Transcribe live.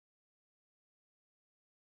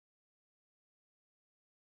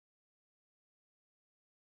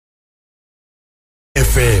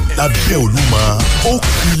FM lábẹ́ Olúmọ ó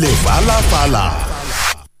kilẹ̀ fàlàfàlà.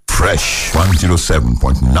 Fresh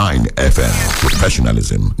 107.9 FM.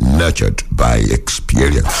 Professionalism nurtured by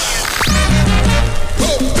experience.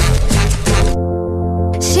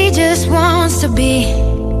 She just wants to be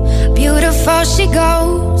beautiful. She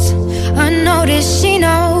goes unnoticed. She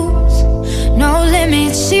knows no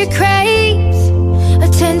limits. She craves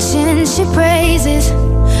attention. She praises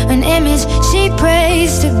an image she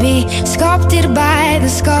prays to be sculpted by the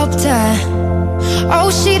sculptor. Oh,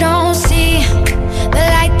 she don't see the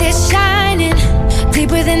light that's shining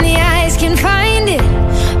deeper than the eyes can find it.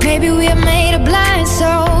 Maybe we're made of blind,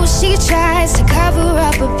 so she tries to cover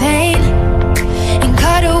up her pain and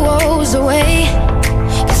cut her woes away.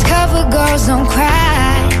 'Cause cover girls don't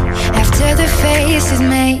cry after the face is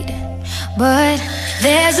made. But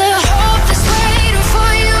there's a hope that's waiting for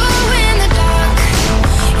you in the dark.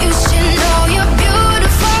 You should know you're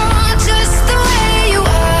beautiful just the way you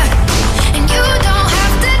are. And you don't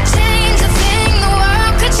have to change a thing, the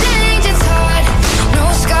world could change its heart. No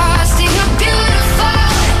scars, still you're beautiful.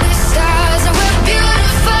 The stars and we're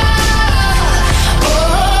beautiful.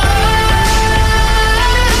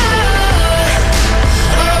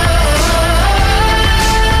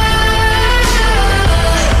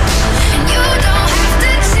 And you don't have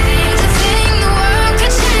to change a thing, the world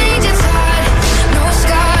could change its heart. No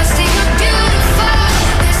scars, still you're beautiful.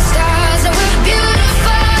 The stars and we're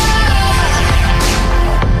beautiful.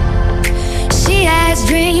 She has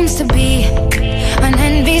dreams to be an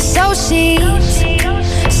envy, so she's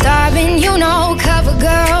starving. You know, cover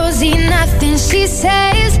girls eat nothing. She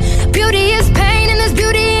says beauty is pain and there's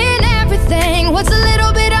beauty in everything. What's a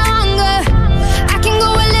little bit of hunger? I can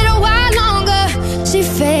go a little while longer. She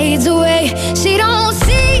fades away. She don't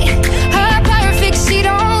see her perfect. She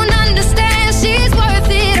don't understand she's worth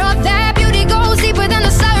it. All that beauty goes deeper than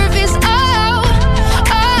the surface. Oh,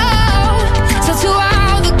 oh. So to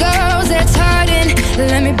all the girls that's hurting,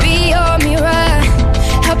 let me be your mirror.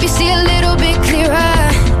 Help you see a little bit clearer.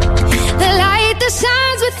 The light that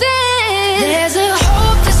shines within. There's a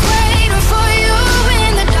hope that's waiting for you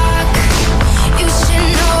in the dark. You should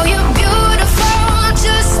know you're beautiful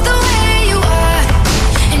just the way you are.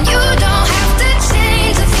 And you don't have to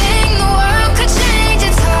change a thing, the world could change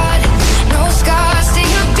its heart. No scars, still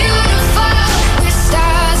you're beautiful. We're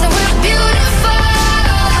stars and we're beautiful.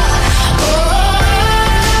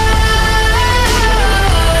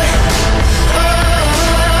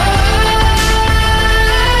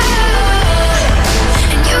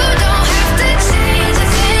 And you don't have to change a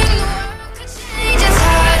thing, the world could change its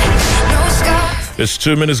heart. No scars. It's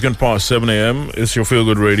 2 minutes gone past 7 a.m. It's your Feel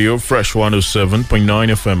Good Radio, Fresh 107.9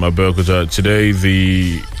 FM at Abeokuta. Today,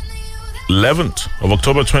 the 11th of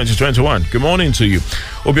October 2021. Good morning to you.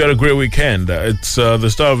 Hope you had a great weekend. It's the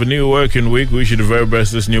start of a new working week. We wish you the very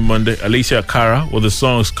best this new Monday. Alicia Cara with the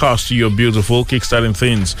songs Cast You You're Beautiful, kickstarting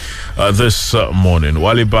things this morning.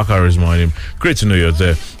 Wale Bakar is my name. Great to know you're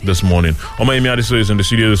there this morning. Omayemi Adiso is in the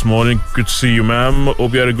studio this morning. Good to see you, ma'am.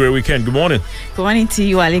 Hope you had a great weekend. Good morning. Good morning to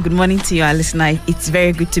you, Ali. Good morning to you, our listener. It's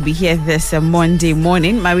very good to be here this Monday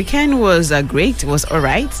morning. My weekend was great. It was all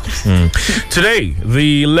right. Today,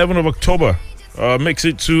 the 11th of October, makes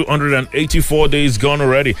it 284 days gone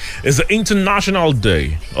already. It's the International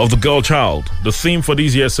Day of the Girl Child. The theme for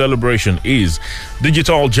this year's celebration is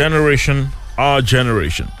Digital Generation, Our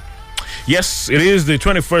Generation. Yes, it is the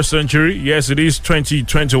 21st century. Yes, it is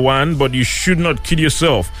 2021, but you should not kid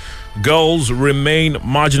yourself. Girls remain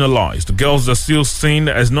marginalized. Girls are still seen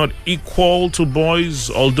as not equal to boys,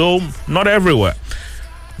 although not everywhere.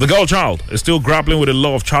 The girl child is still grappling with a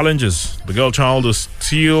lot of challenges. The girl child is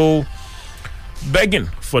still begging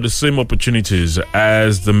for the same opportunities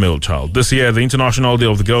as the male child. This year, the International Day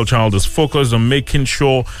of the Girl Child is focused on making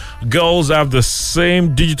sure girls have the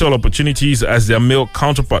same digital opportunities as their male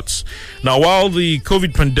counterparts. Now, while the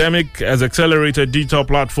COVID pandemic has accelerated digital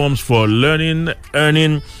platforms for learning,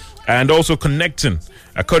 earning, and also connecting,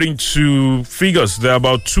 according to figures, there are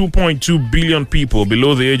about 2.2 billion people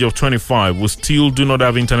below the age of 25 who still do not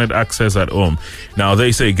have internet access at home. Now,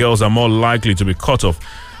 they say girls are more likely to be cut off.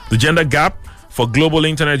 The gender gap for global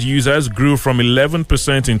internet users grew from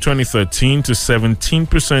 11% in 2013 to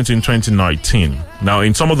 17% in 2019. Now,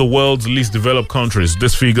 in some of the world's least developed countries,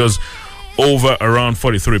 this figure's over around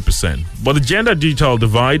 43%. But the gender digital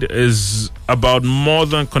divide is about more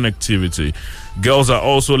than connectivity. Girls are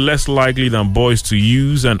also less likely than boys to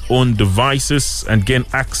use and own devices and gain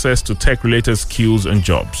access to tech-related skills and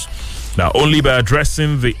jobs. Now, only by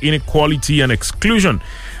addressing the inequality and exclusion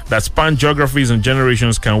that span geographies and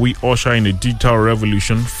generations can we usher in a digital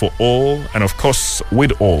revolution for all and, of course,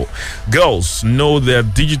 with all. Girls know their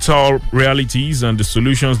digital realities and the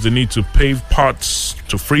solutions they need to pave paths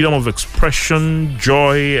to freedom of expression,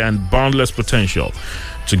 joy, and boundless potential.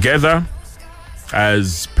 Together,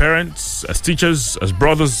 as parents, as teachers, as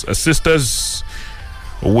brothers, as sisters,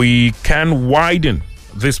 we can widen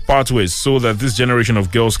these pathways so that this generation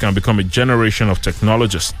of girls can become a generation of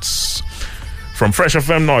technologists. From Fresh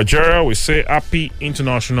FM Nigeria, we say Happy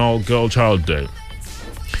International Girl Child Day.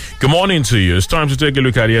 Good morning to you. It's time to take a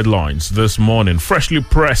look at the headlines this morning, freshly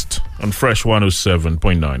pressed on Fresh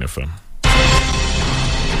 107.9 FM.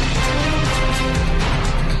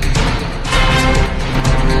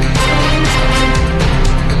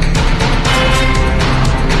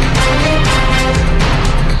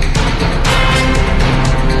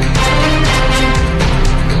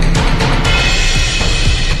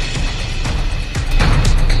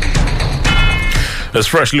 It's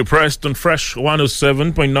freshly pressed on Fresh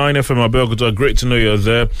 107.9 FM Abeokuta. Great to know you're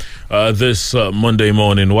there this Monday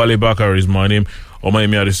morning. Wale Bakar is my name.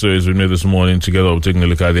 Omayemi Adiso is with me this morning. Together we're taking a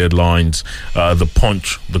look at the headlines. The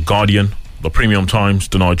Punch, The Guardian, The Premium Times,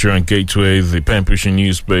 The Nigerian Gateway, The Pen Pushing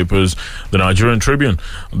newspapers, The Nigerian Tribune.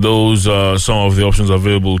 Those are some of the options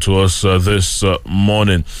available to us this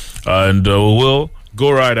morning. And we will go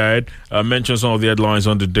right ahead, mention some of the headlines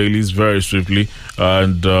on the dailies very swiftly,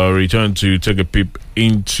 and return to take a peep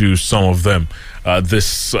into some of them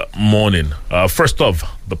this morning. First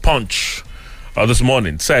off, The Punch this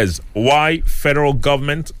morning says, why federal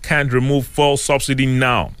government can't remove fuel subsidy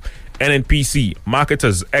now? NNPC,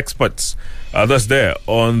 marketers, experts, that's there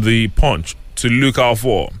on The Punch to look out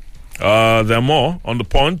for. There are more on The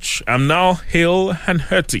Punch. I'm now hale and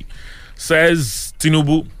hearty, says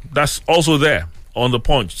Tinubu. That's also there on The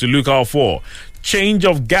Punch to look out for. Change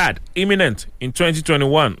of guard imminent in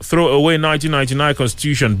 2021. Throw away 1999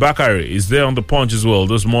 Constitution. Bakari is there on The Punch as well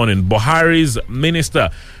this morning. Buhari's minister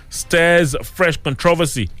stirs fresh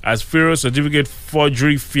controversy as Pharaoh certificate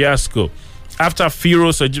forgery fiasco. After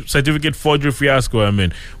Pharaoh certificate forgery fiasco,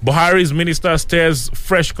 Buhari's minister stirs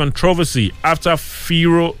fresh controversy after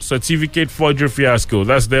Pharaoh certificate forgery fiasco.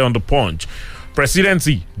 That's there on The Punch.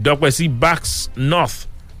 Presidency, Dokwesi backs North.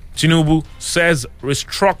 Tinubu says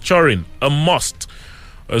restructuring a must.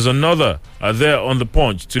 There's another there on The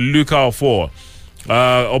Punch to look out for.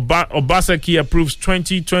 Obaseki approves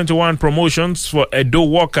 2021 promotions for Edo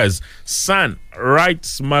workers. San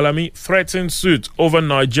writes Malami threatens suit over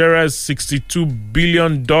Nigeria's $62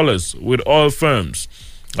 billion with oil firms.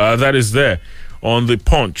 That is there on The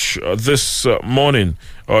Punch this morning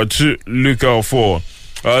to look out for.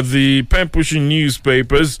 The pen pushing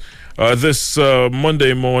newspapers this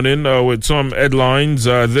Monday morning with some headlines.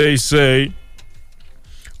 They say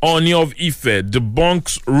Oni of Ife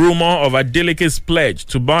debunks rumor of Adeleke's pledge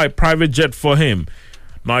to buy a private jet for him.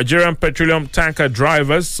 Nigerian petroleum tanker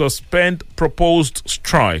drivers suspend proposed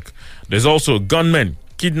strike. There's also gunmen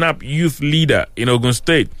kidnap youth leader in Ogun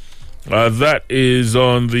State. That is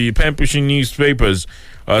on the pen pushing newspapers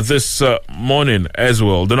this morning as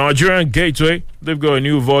well. The Nigerian Gateway, they've got a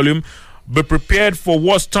new volume. Be prepared for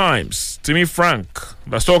worse times. Timmy Frank,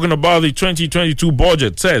 that's talking about the 2022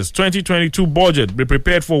 budget, says 2022 budget, be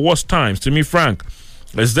prepared for worse times. Timmy Frank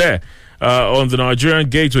is there on the Nigerian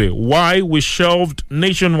Gateway. Why we shelved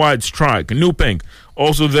nationwide strike. Nupeng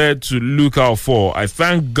also there to look out for. I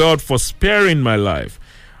thank God for sparing my life.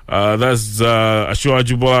 That's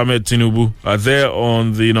Asiwaju Bola Ahmed Tinubu there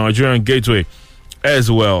on the Nigerian Gateway as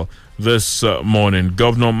well this morning.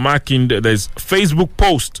 Governor Makinde, there's Facebook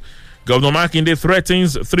post. Governor Makinde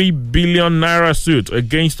threatens 3 billion naira suit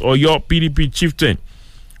against Oyo PDP chieftain.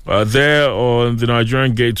 There on the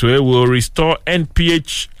Nigerian Gateway will restore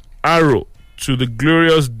NPH Arrow to the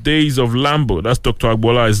glorious days of Lambo. That's Dr.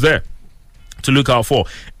 Agbola is there to look out for.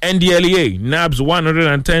 NDLEA nabs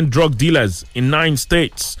 110 drug dealers in 9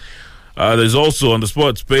 states. There's also on the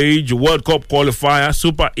sports page, World Cup qualifier,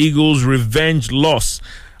 Super Eagles revenge loss.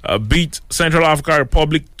 Beat Central African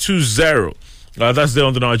Republic 2-0. That's there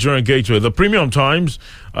on the Nigerian Gateway. The Premium Times,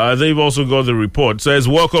 they've also got the report. It says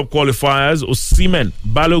World Cup qualifiers, Osimhen,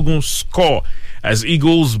 Balogun score as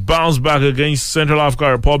Eagles bounce back against Central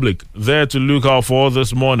African Republic. There to look out for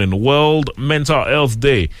this morning. World Mental Health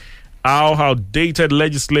Day. How outdated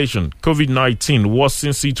legislation, COVID-19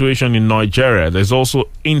 worsening situation in Nigeria. There's also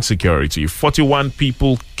insecurity. 41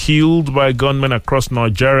 people killed by gunmen across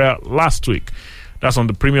Nigeria last week. That's on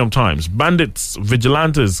the Premium Times. Bandits,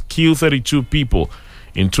 vigilantes kill 32 people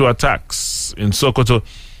in 2 attacks in Sokoto.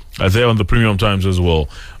 There on the Premium Times as well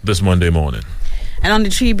this Monday morning. And on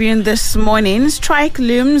the Tribune this morning, strike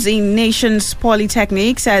looms in nation's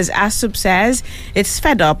polytechnics as ASUP says it's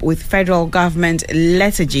fed up with federal government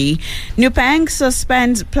lethargy. NUPENG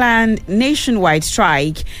suspends planned nationwide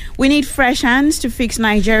strike. We need fresh hands to fix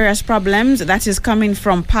Nigeria's problems. That is coming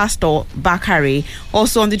from Pastor Bakari.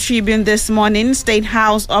 Also on the Tribune this morning, State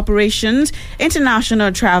House operations,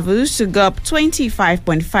 international travels to go up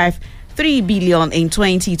 25.53 billion in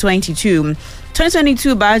 2022.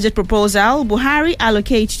 2022 budget proposal, Buhari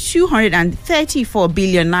allocates 234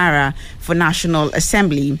 billion naira for National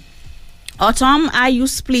Assembly. Autumn, IU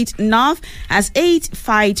split North as 8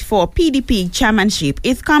 fight for PDP chairmanship.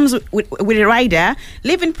 It comes with a rider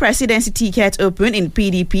leaving presidency ticket open in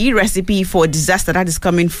PDP. Recipe for disaster. That is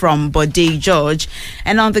coming from Bode George.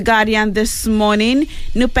 And on The Guardian this morning,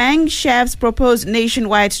 NUPENG chefs propose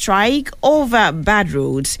nationwide strike over bad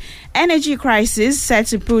roads. Energy crisis set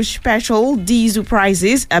to push petrol, diesel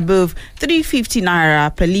prices above 350 naira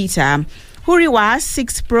per litre. Huriwa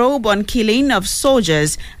seeks probe on killing of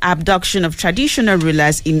soldiers, abduction of traditional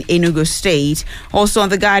rulers in Enugu State. Also on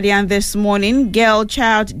The Guardian this morning, Girl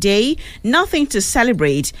Child Day, nothing to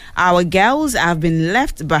celebrate. Our girls have been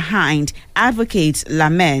left behind, advocates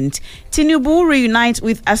lament. Tinubu reunites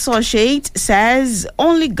with associate, says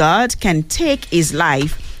only God can take his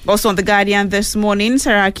life. Also on The Guardian this morning,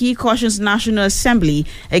 Saraki cautions National Assembly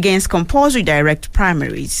against compulsory direct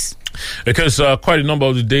primaries. Because quite a number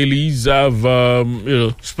of the dailies have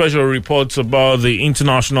special reports about the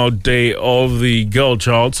International Day of the Girl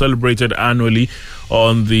Child, celebrated annually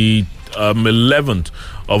on the 11th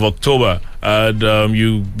of October. And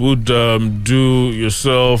you would do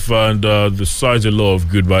yourself and the society a lot of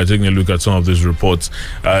good by taking a look at some of these reports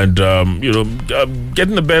and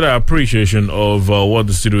getting a better appreciation of what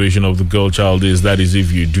the situation of the girl child is. That is,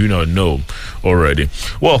 if you do not know already.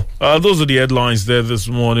 Well, those are the headlines there this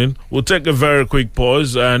morning. We'll take a very quick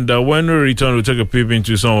pause, and when we return, we'll take a peep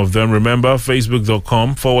into some of them. Remember,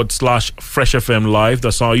 facebook.com/Fresh FM Live.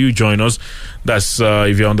 That's how you join us. That's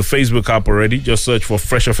if you're on the Facebook app already, just search for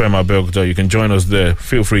Fresh FM Abeokuta. You can join us there.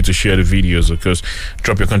 Feel free to share the videos, of course.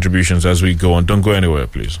 Drop your contributions as we go on. Don't go anywhere,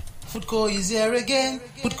 please. Foodco is here again.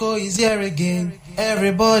 Foodco is here again.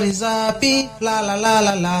 Everybody's happy. La la la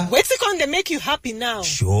la la. What's it going to make you happy now?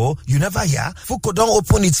 Sure, you never hear. Foodco don't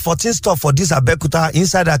open its 14th store for this Abeokuta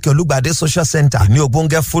inside Akeolugbade Social Center. New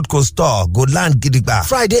Obonge Foodco store, Goodland Gidigba.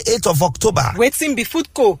 Friday, 8th of October. What's in be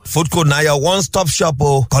Foodco? Foodco now your one-stop shop.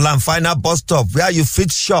 Call and final bus stop where you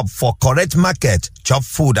fit shop for correct market, chop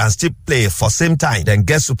food and still play for same time. Then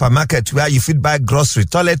get supermarket where you fit buy grocery,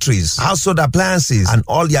 toiletries, household appliances, and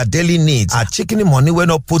all your daily needs. At chicken money when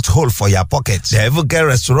no put hole for your pocket. They even get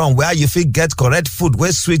restaurant where you fit get correct food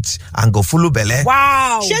wey sweet and go full belle.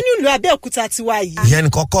 Wow! Ṣé nílùú Abẹ́òkúta tiwa yìí? Ìyẹn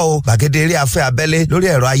kọ́kọ́ o, gbàgede eré afẹ́ abẹ́lé lórí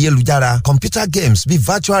ẹ̀rọ ayélujára, computer games bí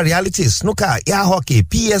virtual reality, snooker, air hockey,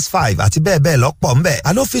 PS5 àti bẹ́ẹ̀ bẹ́ẹ̀ lọ́pọ̀ ńbẹ̀.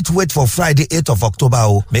 I no fit wait for Friday 8th of October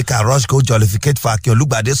o. Make a rush go jollificate for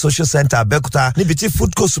Akeolugbade Social Center Abẹ́òkúta níbi tí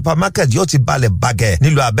Foodco supermarket yóò ti balẹ̀ bàgẹ́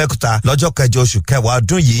nílùú Abẹ́òkúta lọ́jọ́ kẹjọ oṣù kẹwàá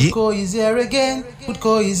ọdún yìí. Foodco is here again.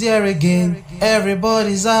 Foodco is here again.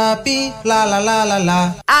 Everybody's happy. La la la la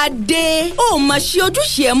la. Adé, ó mà ṣe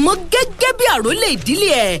ojúṣe ẹ̀ mọ́ gẹ́gẹ́ bí àrólé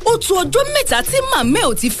ìdílé ẹ̀. Ó tó ọjọ́ mẹ́ta tí màmá ẹ̀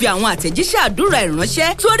ò ti fi àwọn àtẹ̀jíṣẹ́ àdúrà ẹ̀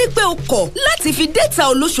ránṣẹ́ torí pé ó kọ̀ láti fi dẹ́ta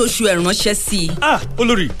olóṣooṣù ẹ̀ ránṣẹ́ sí i.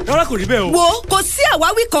 Olórí, rárá kò rí bẹ́ẹ̀ o. Wo kò sí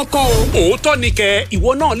àwáwí kankan o. Òótọ́ ni kẹ́,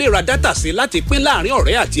 ìwọ náà lè ra dátà sí láti pín láàrin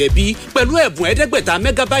ọ̀rẹ́ àti ẹbí pẹ̀lú ẹ̀bùn 500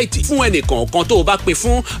 mẹ́gábáìtì fún ẹnìkọ̀ọ̀kan tó o bá pín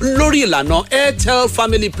fún lórí ìlànà Airtel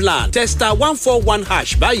Family Plan. Testa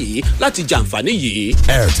 141# báyìí láti jàǹfààní yìí.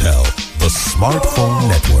 Airtel, the smartphone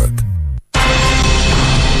network.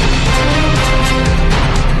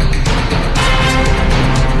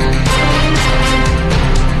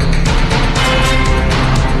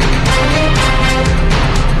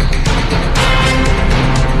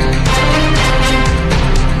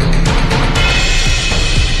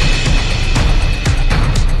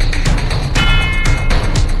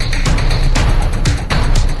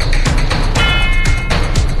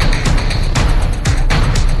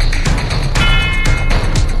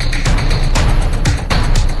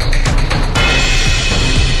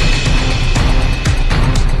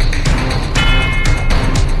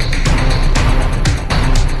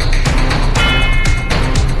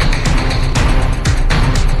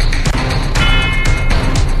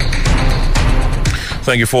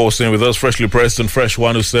 Thank you for staying with us. Freshly pressed and Fresh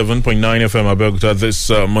 107.9 FM Abeokuta this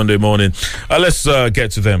Monday morning. Let's get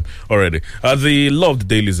to them already. The loved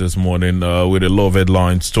dailies this morning with a lot of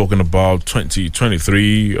headlines talking about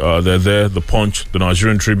 2023. They're there. The Punch, the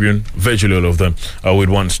Nigerian Tribune, virtually all of them with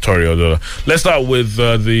one story or the other. Let's start with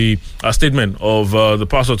the statement of the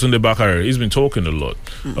Pastor Tunde Bakare. He's been talking a lot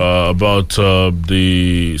about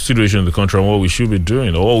the situation in the country and what we should be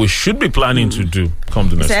doing or what we should be planning to do come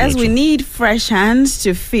the next election. We need fresh hands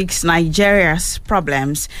to fix Nigeria's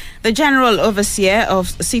problems. The General Overseer of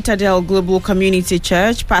Citadel Global Community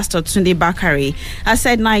Church, Pastor Tunde Bakare, has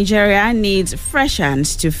said Nigeria needs fresh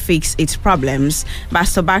hands to fix its problems.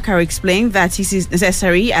 Pastor Bakare explained that this is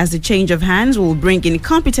necessary as the change of hands will bring in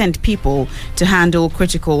competent people to handle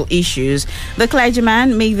critical issues. The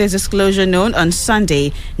clergyman made this disclosure known on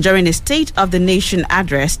Sunday during a State of the Nation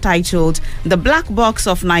address titled "The Black Box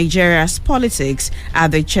of Nigeria's Politics"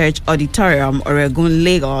 at the church auditorium, Oregun,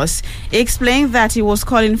 Lagos. He explained that he was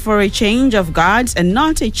calling for a change of guards and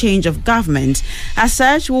not a change of government. As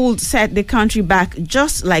such, would set the country back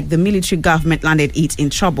just like the military government landed it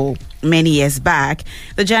in trouble many years back.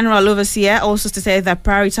 The General Overseer also stated that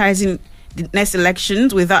prioritizing the next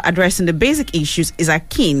elections without addressing the basic issues is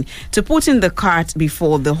akin to putting the cart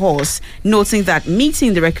before the horse, noting that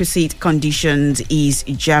meeting the requisite conditions is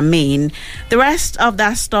germane. The rest of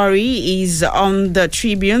that story is on the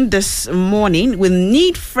Tribune this morning. We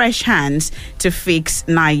need fresh hands to fix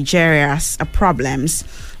Nigeria's problems.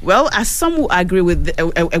 Well, as some will agree with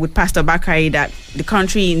Pastor Bakare that the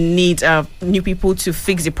country needs new people to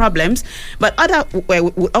fix the problems, but others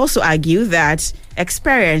would also argue that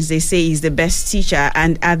experience, they say, is the best teacher.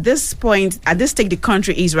 And at this point, at this stage the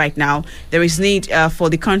country is right now, there is need for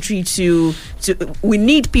the country to we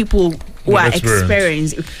need people who are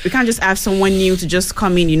experienced. We can't just have someone new to just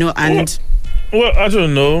come in, and... Well, I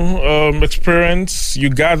don't know. Experience, you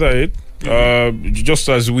gather it. Just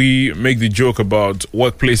as we make the joke about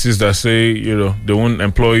workplaces that say, they won't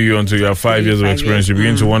employ you until you have 5 years of experience, you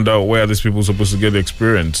begin to wonder where are these people supposed to get the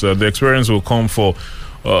experience. The experience will come for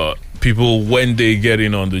people when they get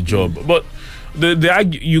in on the job. But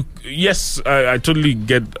I totally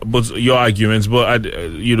get both your arguments, but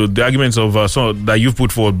the arguments of some that you've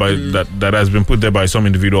put forward by that has been put there by some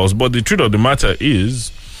individuals. But the truth of the matter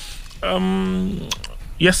is,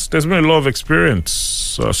 yes, there's been a lot of experience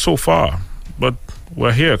so far, but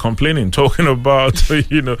we're here complaining, talking about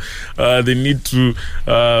the need to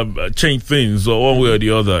change things or one way or the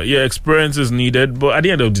other. Yeah, experience is needed, but at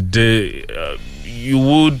the end of the day,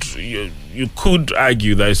 you could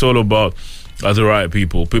argue that it's all about the right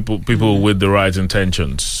people with the right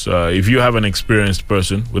intentions. If you have an experienced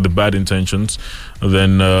person with the bad intentions,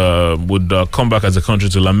 then would come back as a country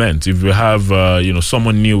to lament. If you have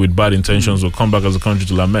someone new with bad intentions, will come back as a country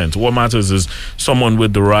to lament. What matters is someone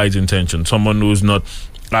with the right intention, someone who's not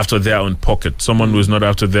after their own pocket, someone who's not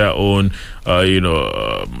after their own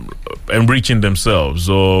enriching themselves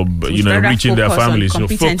or enriching their families.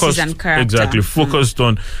 Focused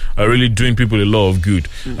on really doing people a lot of good.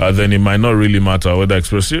 Then it might not really matter whether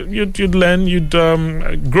express. You'd learn.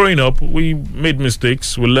 Growing up, we made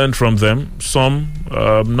mistakes. We learned from them. Some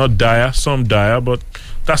not dire, some dire, but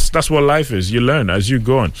that's what life is. You learn as you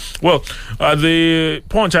go on. Well, the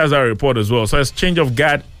Punch has that report as well. Says change of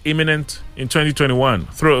guard imminent in 2021.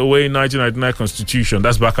 Throw away 1999 Constitution.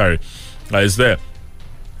 That's Bakare. Is there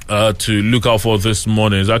to look out for this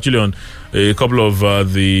morning. It's actually on a couple of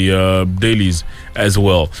the dailies as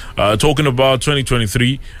well. Talking about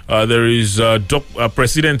 2023, there is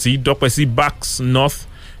Presidency. Dokpesi backs North.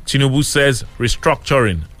 Tinubu says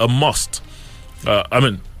restructuring a must.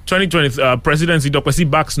 2020 Presidency, Dokpesi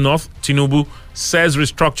backs North. Tinubu says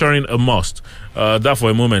restructuring a must. That for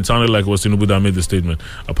a moment sounded like it was Tinubu that made the statement.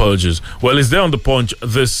 Apologies. Well, it's there on the Punch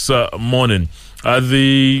this morning.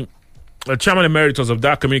 The Chairman Emeritus of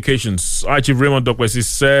DAC Communications, Chief Raymond Dokpesi,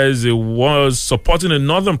 says it was supporting a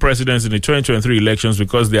northern president in the 2023 elections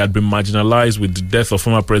because they had been marginalized with the death of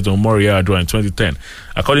former President Umaru Yar'Adua in 2010.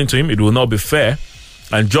 According to him, it will not be fair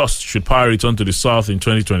and just should power return to the south in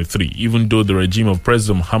 2023, even though the regime of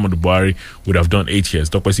President Muhammadu Buhari would have done 8 years.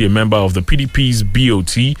 Dokpesi, a member of the PDP's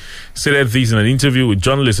BOT, said this in an interview with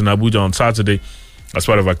journalists in Abuja on Saturday as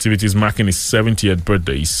part of activities marking his 70th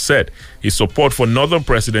birthday. He said his support for Northern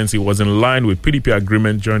presidency was in line with PDP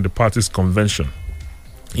agreement during the party's convention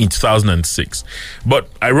in 2006. But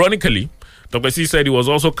ironically, Dr. said he was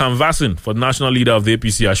also canvassing for the national leader of the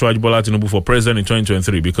APC, Asiwaju Bola Tinubu, for president in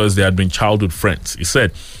 2023 because they had been childhood friends. He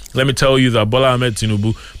said, "Let me tell you that Bola Ahmed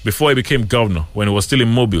Tinubu, before he became governor, when he was still in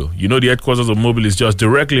Mobile, you know the headquarters of Mobile is just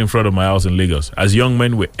directly in front of my house in Lagos. As young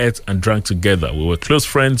men, we ate and drank together. We were close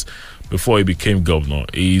friends before he became governor.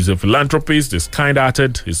 He's a philanthropist, he's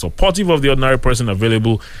kind-hearted, he's supportive of the ordinary person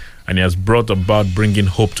available, and he has brought about bringing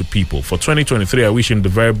hope to people. For 2023, I wish him the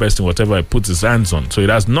very best in whatever he puts his hands on. So it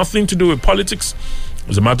has nothing to do with politics.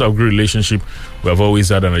 It's a matter of good relationship we have always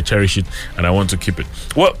had, and I cherish it, and I want to keep it."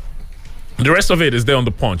 Well, the rest of it is there on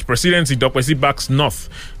the Punch. Presidency, Dr. backs North.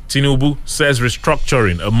 Tinubu says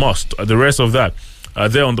restructuring a must. The rest of that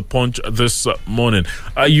there on the Punch this morning.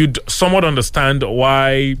 You'd somewhat understand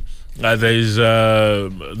why there is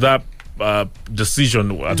that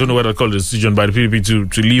decision, I don't know what I call it, decision by the PDP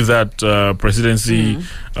to leave that presidency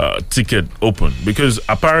ticket open, because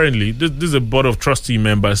apparently this is a board of trustee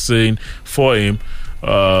members saying for him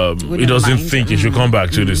he doesn't think he should come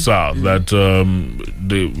back to the South, that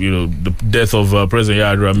the death of President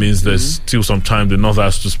Yar'Adua means there's still some time the North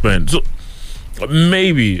has to spend. So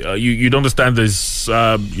maybe you'd understand there's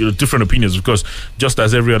different opinions, because just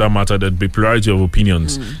as every other matter, there'd be plurality of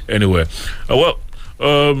opinions anywhere.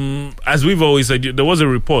 As we've always said, there was a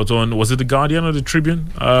report on, was it the Guardian or the Tribune?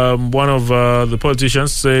 One of the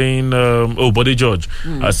politicians saying, Bode George,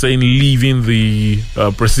 saying leaving the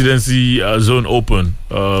presidency zone open,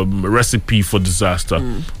 recipe for disaster.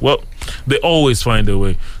 Well, they always find a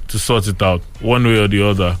way to sort it out, one way or the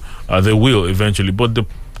other. They will eventually. But the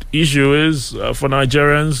issue is, for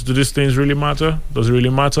Nigerians, do these things really matter? Does it really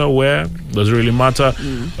matter where? Does it really matter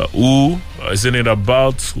who? Isn't it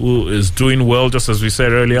about who is doing well? Just as we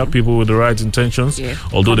said earlier, people with the right intentions. Yeah.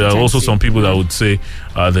 Although there are also some people that would say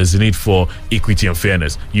there's a need for equity and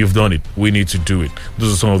fairness. You've done it. We need to do it.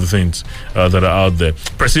 Those are some of the things that are out there.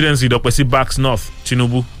 Presidency, Dr. backs North.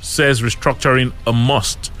 Tinubu says restructuring a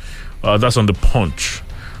must. That's on the Punch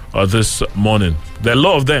this morning. There are a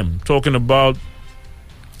lot of them talking about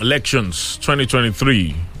elections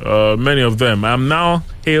 2023. Many of them. I'm now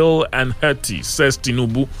hale and hearty, says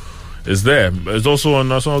Tinubu. Is there? It's also on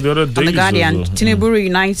some of the other days. On the Guardian, Tinubu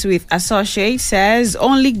reunites with associates, says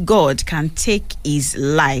only God can take his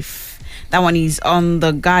life. That one is on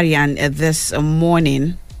the Guardian this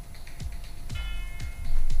morning.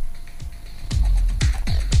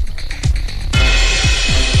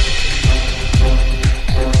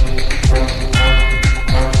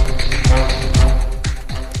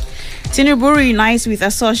 Tinubu reunites with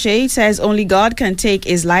associates, says only God can take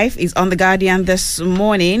his life, is on the Guardian this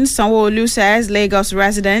morning. Sanwo-Olu says Lagos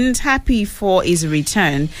resident happy for his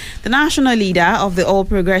return. The national leader of the All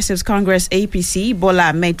Progressives Congress APC, Bola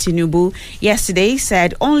Ahmed Tinubu, yesterday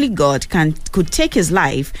said only God could take his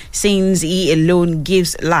life, since he alone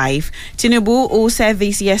gives life. Tinubu, who said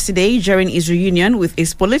this yesterday during his reunion with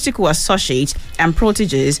his political associates and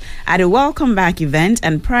proteges at a welcome back event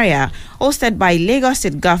and prayer hosted by Lagos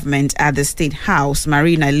State Government at the State House,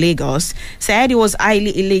 Marina, Lagos, said he was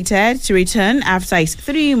highly elated to return after his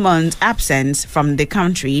 3-month absence from the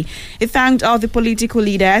country. He thanked all the political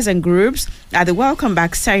leaders and groups at the welcome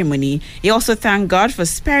back ceremony. He also thanked God for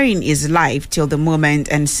sparing his life till the moment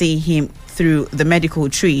and see him through the medical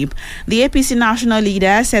trip. The APC national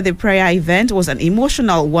leader said the prayer event was an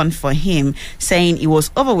emotional one for him, saying he was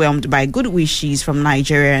overwhelmed by good wishes from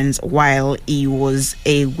Nigerians while he was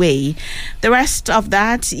away. The rest of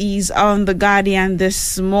that is on the Guardian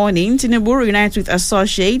this morning. Tinubu reunites with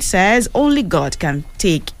associates, says only God can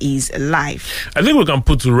take his life. I think we can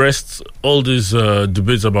put to rest all these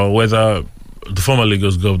debates about whether the former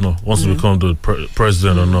Lagos governor wants to become the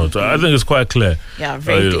president or not. I think it's quite clear. Yeah,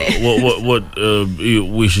 very clear. What he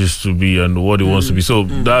wishes to be and what he wants to be. So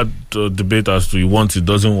that debate as to he wants it,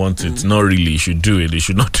 doesn't want it, not really. He should do it. He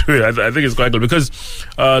should not do it. I think it's quite clear, because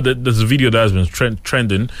there's a video that has been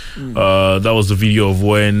trending. That was the video of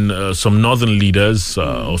when some northern leaders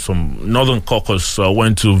or some northern caucus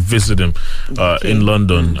went to visit him in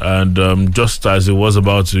London, and just as he was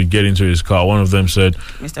about to get into his car, one of them said,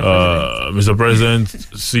 Mr. President,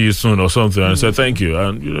 see you soon, or something, and I said thank you,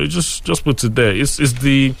 and just puts it there.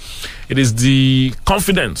 It is the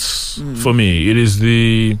confidence for me. It is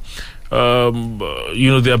the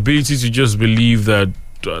the ability to just believe that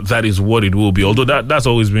that is what it will be. Although that's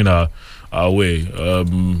always been our way.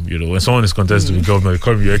 When someone is contesting to be governor, they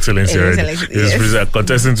call him Your Excellency already. Yes.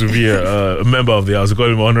 Contesting to be a member of the House, they call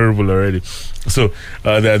him Honorable already. So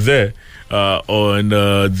they're there. on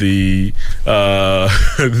the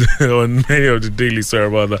on many of the daily. Sorry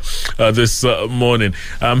about that. This morning,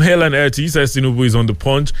 Helen Erti says Tinubu is on the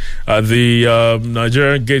punch. The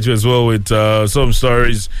Nigerian Gateway as well with some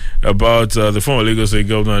stories about the former Lagos State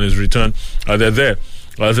governor and his return. They're there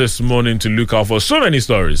this morning to look out for so many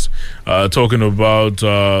stories talking about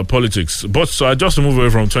politics. But just to move away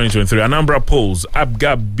from 2023, Anambra polls,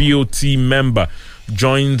 ABGA BOT member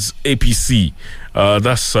joins APC.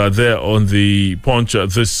 That's there on the punch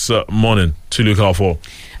this morning to look out for.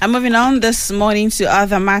 And moving on this morning to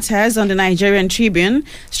other matters on the Nigerian Tribune,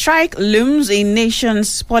 strike looms in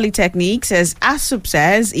nation's polytechnics as ASUP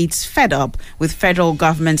says it's fed up with federal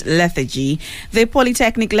government lethargy. The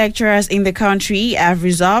polytechnic lecturers in the country have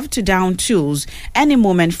resolved to down tools any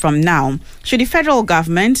moment from now, should the federal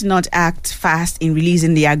government not act fast in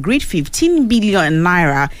releasing the agreed 15 billion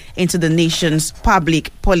naira into the nation's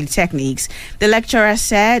public polytechnics. The lecturers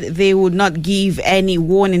said they would not give any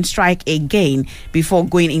warning strike again before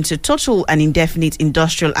going into total and indefinite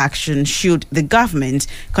industrial action should the government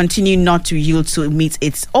continue not to yield to meet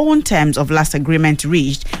its own terms of last agreement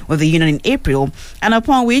reached with the union in April, and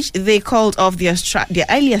upon which they called off their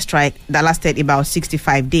earlier strike that lasted about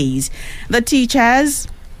 65 days. The teachers...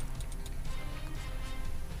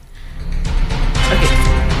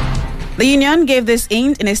 The union gave this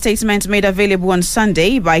hint in a statement made available on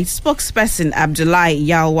Sunday by its spokesperson Abdullahi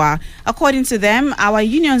Yalwa. According to them, our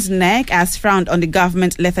union's NEC has frowned on the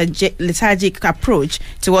government's lethargic approach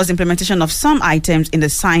towards implementation of some items in the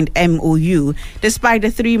signed MOU, despite the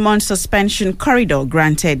 3-month suspension corridor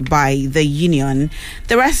granted by the union.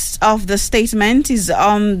 The rest of the statement is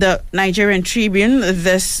on the Nigerian Tribune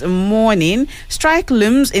this morning. Strike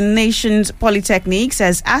looms in nation's polytechnics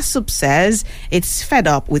as ASUP says it's fed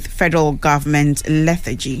up with federal government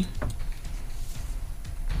lethargy.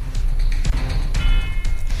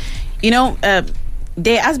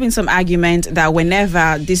 There has been some argument that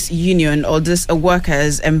whenever this union or this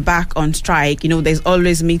workers embark on strike, there's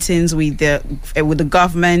always meetings with the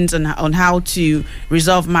government on how to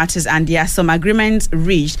resolve matters, and there are some agreements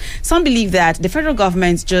reached. Some believe that the federal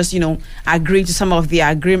government just agree to some of the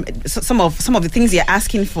some of the things they're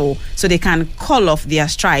asking for, so they can call off their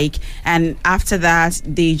strike. And after that,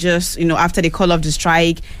 they just after they call off the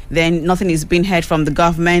strike, then nothing is being heard from the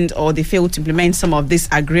government, or they fail to implement some of these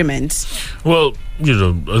agreements. Well,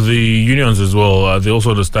 the unions as well, they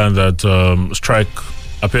also understand that strike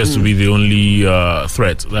appears to be the only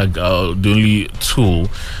threat, the only tool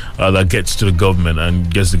that gets to the government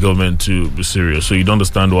and gets the government to be serious. So you'd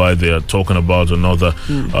understand why they are talking about another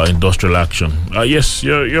industrial action. Yes,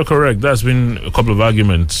 you're correct. That's been a couple of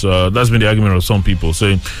arguments. That's been the argument of some people,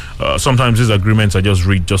 saying sometimes these agreements are just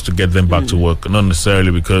reached just to get them back to work, not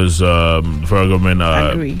necessarily because the federal government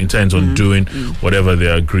intends on doing whatever they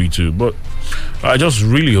agree to. But I just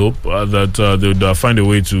really hope that they would find a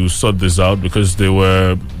way to sort this out, because they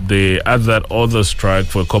had that other strike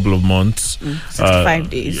for a couple of months, 65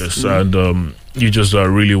 days. Yes, and you just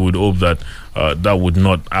really would hope that that would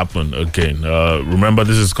not happen again. Remember,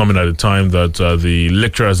 this is coming at a time that the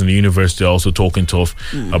lecturers in the university are also talking tough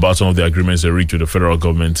about some of the agreements they reached with the federal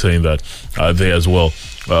government, saying that they as well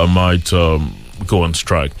might go on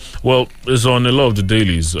strike. Well, it's on a lot of the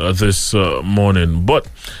dailies this morning, but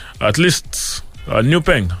at least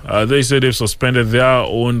Nupeng, they say they've suspended their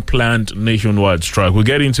own planned nationwide strike. We'll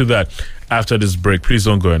get into that after this break. Please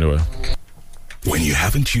don't go anywhere. When you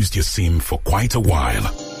haven't used your SIM for quite a while,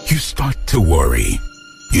 you start to worry.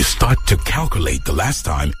 You start to calculate the last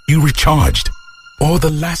time you recharged, or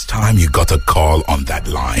the last time you got a call on that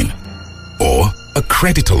line, or a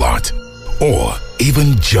credit alert, or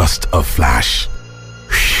even just a flash.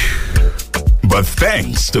 But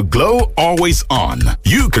thanks to Glow Always On,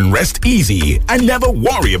 you can rest easy and never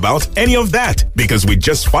worry about any of that. Because with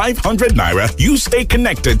just 500 naira, you stay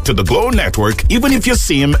connected to the Glow network even if your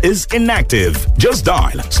SIM is inactive. Just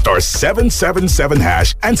dial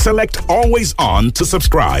 *777# and select Always On to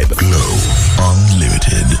subscribe. Glow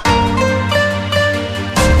Unlimited.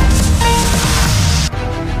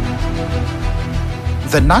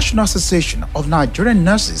 The National Association of Nigerian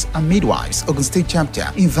Nurses and Midwives, Ogun State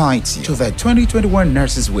Chapter, invites you to the 2021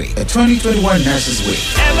 Nurses Week. The 2021 Nurses Week.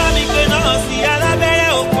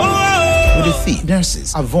 With the theme,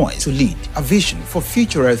 Nurses, a voice to lead, a vision for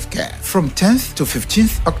future healthcare. From 10th to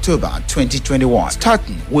 15th October 2021.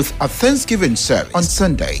 Starting with a Thanksgiving service on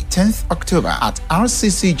Sunday, 10th October at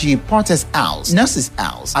RCCG Porters House, Nurses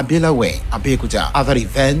House, Abila Way, Abeokuta. Other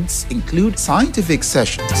events include scientific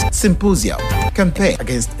sessions, symposium, campaign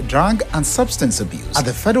against drug and substance abuse at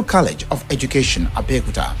the Federal College of Education,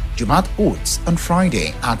 Abeokuta. Jumat holds on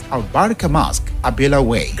Friday at Al-Barika Mosque, Abela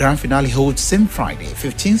Way. Grand finale holds same Friday,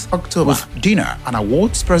 15th October, with dinner and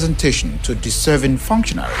awards presentation to deserving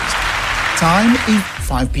functionaries. Time is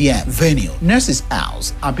 5 p.m. Venue, Nurses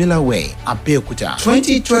House, Abela Way, Abeokuta.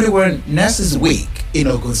 2021 Nurses Week in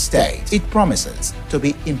Ogun State. It promises to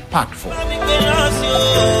be impactful.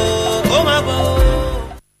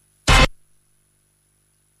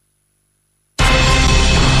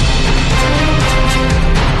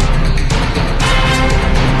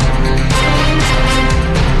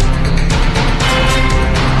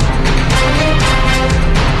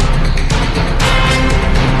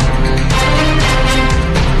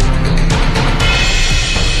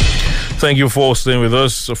 Thank you for staying with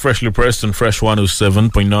us. Freshly pressed and Fresh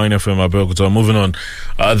 107.9 FM Abeokuta. Moving on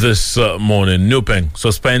this morning. NUPENG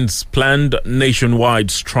suspends planned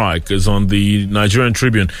nationwide strike is on the Nigerian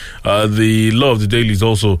Tribune. The Law of the Daily is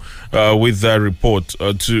also with that report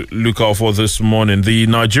to look out for this morning. The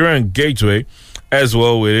Nigerian Gateway as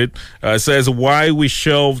well with it says why we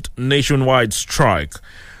shelved nationwide strike.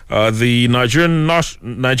 The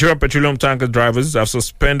Nigeria Petroleum Tanker drivers have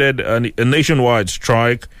suspended a nationwide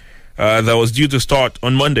strike that was due to start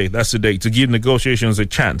on Monday, that's the date, to give negotiations a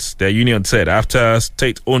chance, their union said, after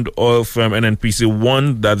state-owned oil firm NNPC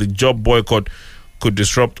warned that the job boycott could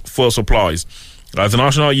disrupt fuel supplies. The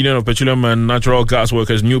National Union of Petroleum and Natural Gas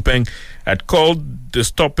Workers, NUPENG, had called the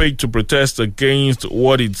stoppage to protest against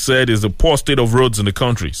what it said is the poor state of roads in the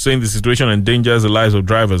country, saying the situation endangers the lives of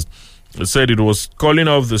drivers. It said it was calling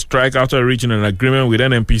off the strike after reaching an agreement with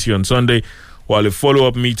NNPC on Sunday, while a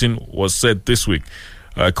follow-up meeting was set this week.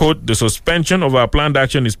 Quote, the suspension of our planned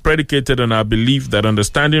action is predicated on our belief that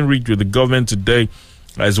understanding reached with the government today,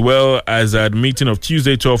 as well as at meeting of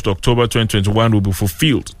Tuesday, 12th October 2021, will be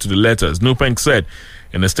fulfilled to the letters, NUPENG said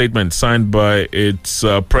in a statement signed by its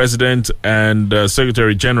president and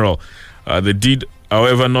secretary general. They did,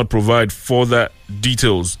 however, not provide further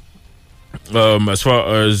details as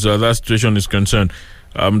far as that situation is concerned.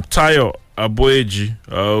 Tayo Aboeji,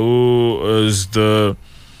 who is the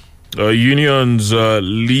union's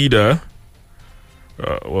leader,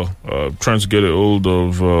 trying to get a hold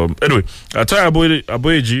of anyway, Tayo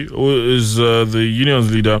Aboeji, who is the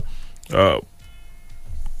union's leader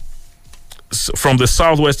from the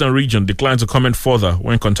southwestern region, declined to comment further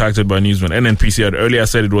when contacted by newsmen. NNPC had earlier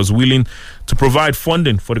said it was willing to provide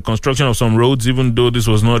funding for the construction of some roads, even though this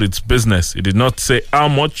was not its business. It did not say how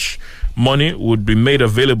much money would be made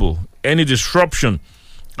available. Any disruption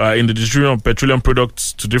in the distribution of petroleum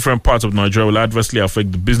products to different parts of Nigeria will adversely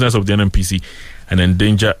affect the business of the NNPC and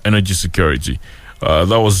endanger energy security. That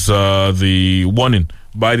was the warning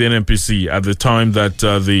by the NNPC at the time that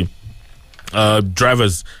the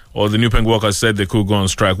drivers or the NUPENG workers said they could go on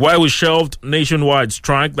strike. Why we shelved nationwide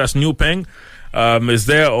strike, that's NUPENG, is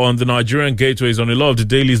there on the Nigerian gateways on a lot of the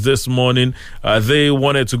dailies this morning. They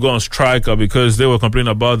wanted to go on strike because they were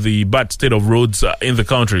complaining about the bad state of roads in the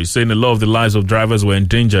country, saying a lot of the lives of drivers were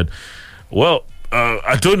endangered. Well,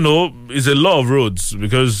 I don't know. It's a lot of roads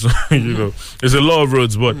because, it's a lot of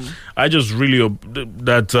roads. But I just really hope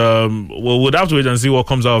that, we'll have to wait and see what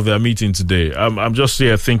comes out of their meeting today. I'm just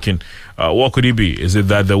here thinking, what could it be? Is it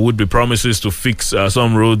that there would be promises to fix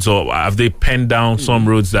some roads, or have they penned down some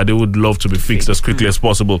roads that they would love to be fixed as quickly as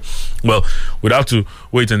possible? Well, we'll have to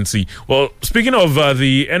wait and see. Well, speaking of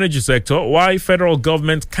the energy sector, why federal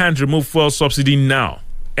government can't remove fuel subsidy now?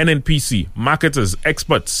 NNPC, marketers,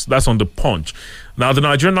 experts, that's on the Punch. Now, the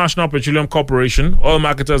Nigerian National Petroleum Corporation, oil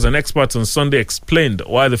marketers and experts on Sunday explained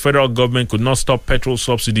why the federal government could not stop petrol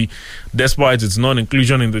subsidy despite its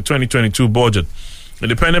non-inclusion in the 2022 budget.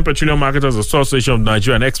 Independent Petroleum Marketers Association of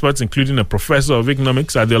Nigeria and experts, including a professor of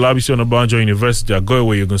economics at the Olabisi Onabanjo University at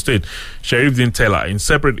Goiwe, Ogun State, Sherifdeen Teller, in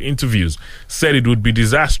separate interviews, said it would be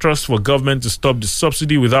disastrous for government to stop the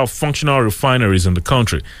subsidy without functional refineries in the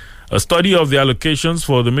country. A study of the allocations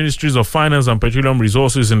for the Ministries of Finance and Petroleum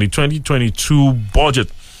Resources in the 2022 budget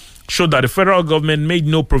showed that the federal government made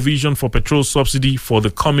no provision for petrol subsidy for the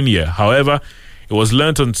coming year. However, it was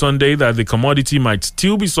learnt on Sunday that the commodity might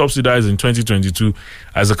still be subsidized in 2022.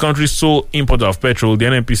 As the country's sole importer of petrol, the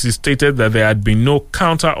NNPC stated that there had been no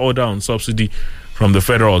counter order on subsidy from the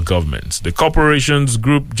federal government. The corporation's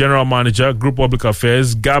Group General Manager, Group Public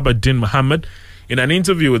Affairs, Gabardine Mohammed, in an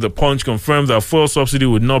interview with The Punch, confirmed that fuel subsidy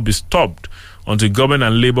would not be stopped until government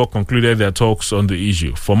and Labour concluded their talks on the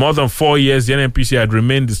issue. For more than 4 years, the NNPC had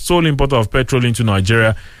remained the sole importer of petrol into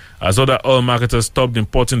Nigeria, as other oil marketers stopped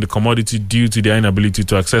importing the commodity due to their inability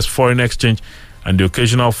to access foreign exchange and the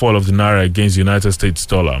occasional fall of the naira against the United States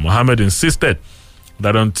dollar. Mohammed insisted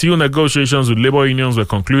that until negotiations with labor unions were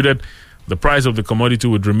concluded, the price of the commodity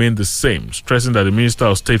would remain the same, stressing that the Minister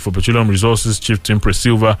of State for Petroleum Resources, Chief Tim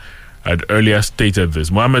Presilva, had earlier stated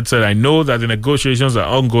this. Mohammed said, I know that the negotiations are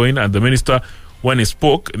ongoing, and the Minister, when he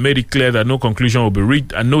spoke, made it clear that no conclusion will be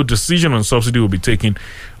reached and no decision on subsidy will be taken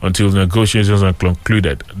until the negotiations are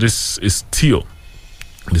concluded. This is still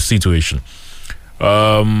the situation.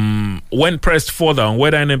 When pressed further on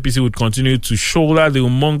whether NNPC would continue to shoulder the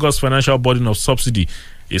humongous financial burden of subsidy,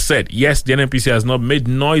 he said, yes, the NNPC has not made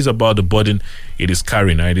noise about the burden it is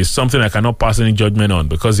carrying. It is something I cannot pass any judgment on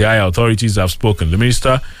because the higher authorities have spoken. The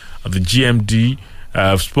Minister of the GMD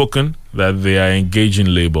have spoken that they are engaging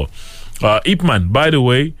labor. Ipman, by the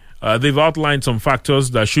way, they've outlined some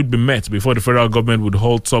factors that should be met before the federal government would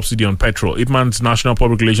halt subsidy on petrol. Ipman's National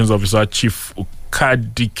Public Relations Officer, Chief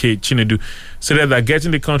Ukadike Chinedu, said that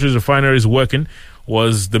getting the country's refineries working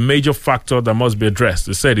was the major factor that must be addressed.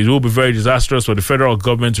 They said it will be very disastrous for the federal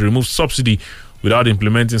government to remove subsidy without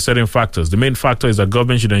implementing certain factors. The main factor is that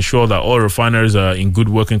government should ensure that all refineries are in good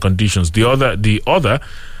working conditions. The other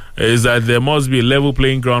is that there must be a level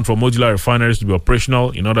playing ground for modular refineries to be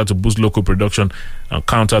operational in order to boost local production and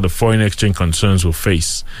counter the foreign exchange concerns we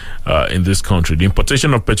face in this country. The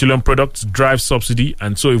importation of petroleum products drives subsidy,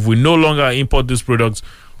 and so if we no longer import these products,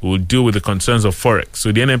 we will deal with the concerns of Forex.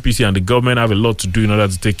 So the NNPC and the government have a lot to do in order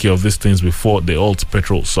to take care of these things before they halt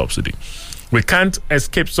petrol subsidy. We can't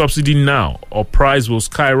escape subsidy now or price will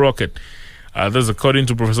skyrocket. This is according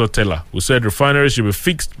to Professor Teller, who said refineries should be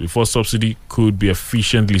fixed before subsidy could be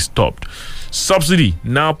efficiently stopped. Subsidy,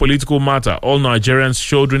 now political matter. All Nigerians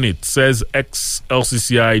shouldering it, says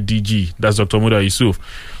ex-LCCI DG, that's Dr. Muda Yusuf,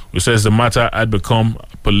 who says the matter had become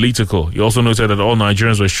political. He also noted that all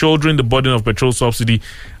Nigerians were shouldering the burden of petrol subsidy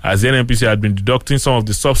as the NNPC had been deducting some of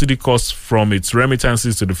the subsidy costs from its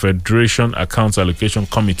remittances to the Federation Accounts Allocation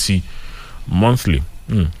Committee monthly.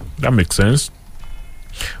 That makes sense.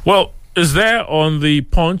 Well, is there on the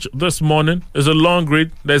Punch this morning? It's a long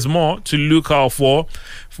read. There's more to look out for.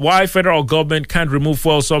 Why federal government can't remove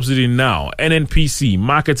fuel subsidy now. NNPC,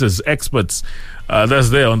 marketers, experts. That's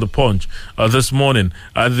there on the Punch this morning.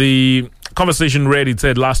 The conversation read, it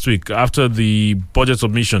said last week after the budget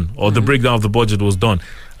submission or the breakdown of the budget was done.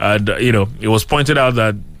 And, it was pointed out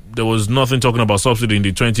that there was nothing talking about subsidy in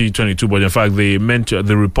the 2022 budget. In fact, the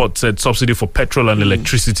report said subsidy for petrol and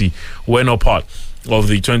electricity were not part of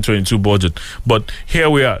the 2022 budget. But here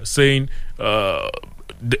we are saying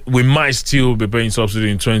we might still be paying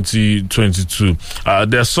subsidy in 2022.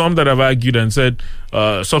 There are some that have argued and said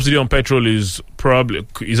subsidy on petrol is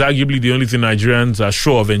arguably the only thing Nigerians are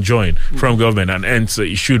sure of enjoying from government, and hence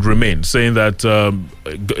it should remain, saying that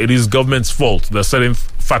it is government's fault that certain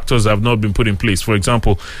factors have not been put in place. For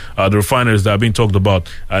example, the refineries that are being talked about,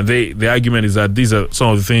 the argument is that these are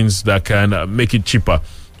some of the things that can make it cheaper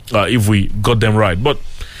if we got them right. But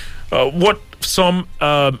what some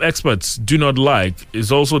experts do not like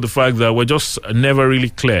is also the fact that we're just never really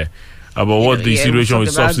clear about what the situation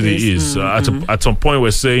with subsidy is. At some point,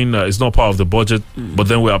 we're saying it's not part of the budget, but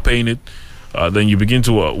then we are paying it. Then you begin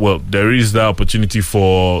to, there is the opportunity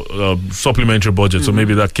for supplementary budget, so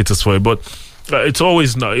maybe that caters for it. But it's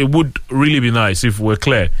always not. It would really be nice if we're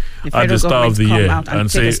clear at the start of the year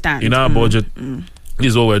and say, in our budget, this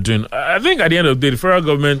is what we're doing. I think at the end of the day, the federal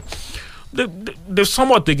government, they've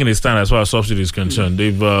somewhat taken a stand as far as subsidy is concerned.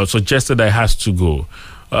 They've suggested that it has to go.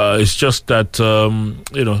 It's just that,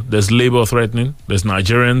 there's labor threatening. There's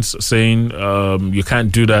Nigerians saying you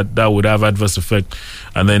can't do that. That would have adverse effect.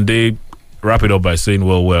 And then they wrap it up by saying,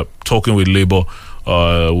 well, we're talking with labor.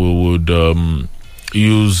 We would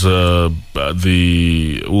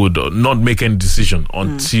would not make any decision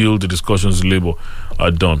until the discussions with labor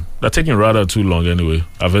are done. They're taking rather too long anyway.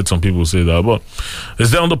 I've heard some people say that. But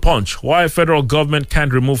it's there on the Punch. Why federal government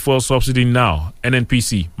can't remove fuel subsidy now.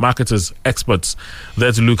 NNPC, marketers, experts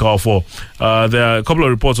there to look out for. There are a couple of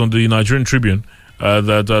reports on the Nigerian Tribune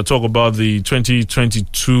that talk about the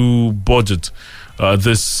 2022 budget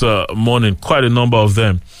this morning. Quite a number of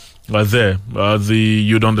them are there.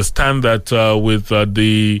 You'd understand that with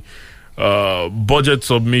the budget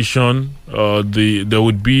submission, there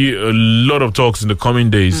would be a lot of talks in the coming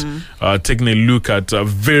days, taking a look at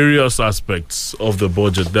various aspects of the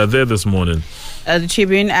budget. They're there this morning. The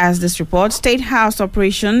Tribune has this report. State House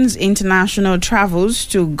operations, international travels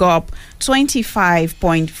to go up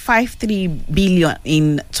 25.53 billion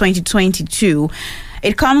in 2022.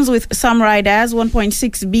 It comes with some riders,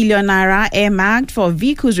 1.6 billion naira earmarked for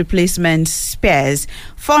vehicles replacement spares,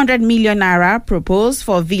 400 million naira proposed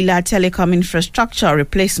for villa telecom infrastructure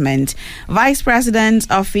replacement. Vice President's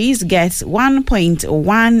office gets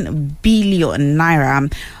 1.1 billion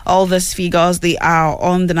naira. All these figures, they are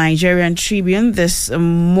on the Nigerian Tribune this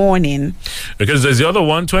morning. Because there's the other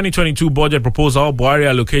one, 2022 budget proposal, Buhari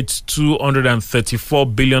allocates 234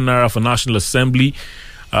 billion naira for National Assembly.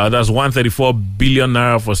 That's 134 billion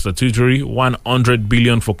naira for statutory, 100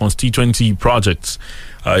 billion for constituency projects.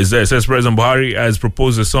 It says President Buhari has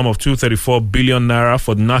proposed a sum of 234 billion naira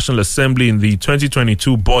for the National Assembly in the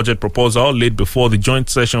 2022 budget proposal laid before the joint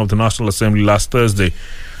session of the National Assembly last Thursday.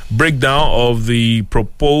 Breakdown of the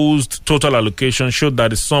proposed total allocation showed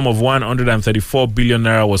that a sum of 134 billion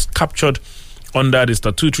naira was captured under the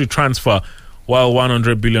statutory transfer, while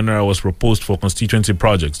 100 billion naira was proposed for constituency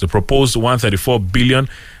projects. The proposed 134 billion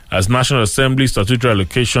as National Assembly statutory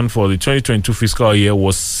allocation for the 2022 fiscal year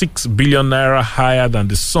was 6 billion naira higher than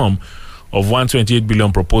the sum of 128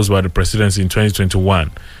 billion proposed by the presidency in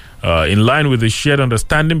 2021. In line with the shared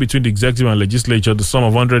understanding between the executive and legislature, the sum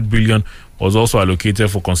of 100 billion was also allocated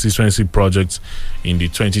for constituency projects in the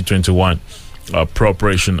 2021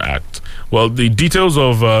 Appropriation Act. Well, the details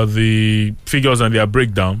of the figures and their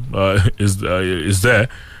breakdown is there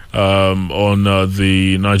on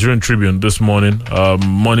the Nigerian Tribune this morning.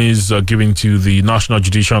 Monies given to the National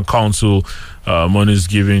Judicial Council, monies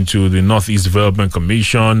given to the Northeast Development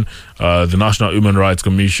Commission, the National Human Rights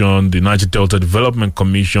Commission, the Niger Delta Development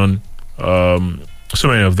Commission, so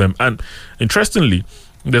many of them. And interestingly,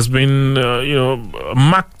 there's been a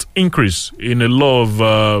marked increase in a lot of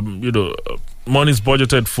monies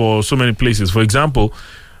budgeted for so many places. For example,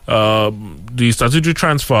 the statutory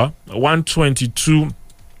transfer, 122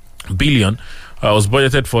 billion was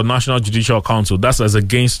budgeted for National Judicial Council. That's as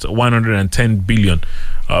against 110 billion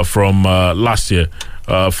from last year.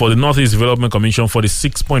 For the Northeast Development Commission,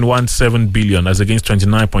 46.17 billion as against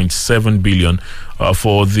 29.7 billion.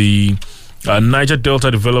 For the Niger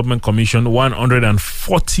Delta Development Commission,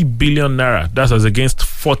 140 billion naira. That's as against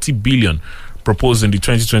 40 billion proposed in the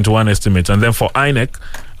 2021 estimate. And then for INEC,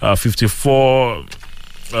 54.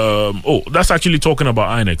 That's actually talking about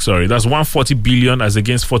INEC. Sorry, that's 140 billion as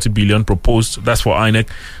against 40 billion proposed. That's for INEC.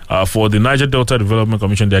 For the Niger Delta Development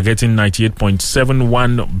Commission, they're getting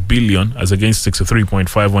 98.71 billion as against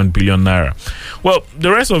 63.51 billion naira. Well,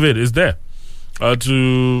 the rest of it is there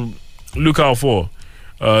to look out for.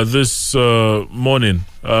 This morning,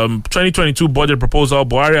 2022 budget proposal,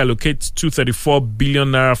 Buhari allocates 234 billion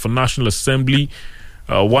naira for National Assembly,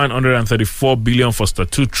 134 billion for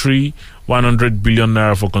statutory, 100 billion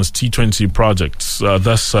naira for constituency projects.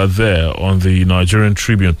 That's there on the Nigerian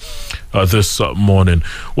Tribune this morning.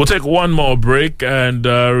 We'll take one more break and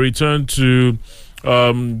return to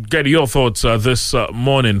get your thoughts this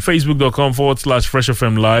morning. Facebook.com/Fresh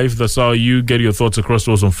FM Live. That's how you get your thoughts across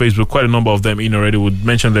to us on Facebook. Quite a number of them in already. We'll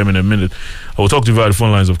mention them in a minute. I will talk to you via the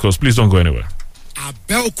phone lines, of course. Please don't go anywhere.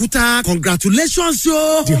 Abeokuta, congratulations,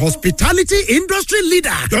 yo. The hospitality industry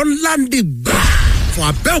leader don't land the for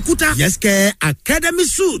Abeokuta, yes, Academy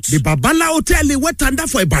Suits, the Babala Hotel Wetanda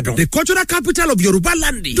for Ibadan, the cultural capital of Yoruba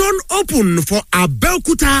land. Don't open for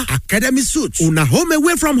Abeokuta Academy Suits. Una home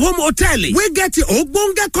away from home hotel. We get the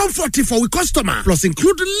Ogbonga comfort for we customer, plus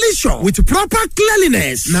include leisure with proper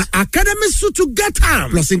cleanliness. Na Academy Suit to get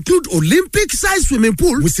am, plus include Olympic size swimming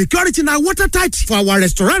pool with security na watertight. For our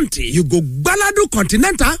restaurant, you go Baladu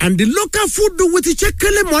Continental and the local food with the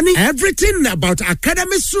checkele money. Everything about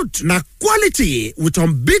Academy Suit na quality with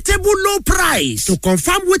unbeatable low price. To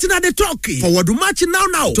confirm waiting at the talkie, forward to match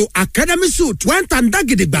now to Academy Suit, went and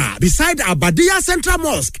Dagidigba beside Abadia Central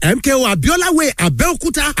Mosque, MKO Abiola Way,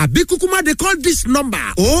 Abeokuta, Abikukuma. They call this number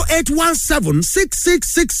 0817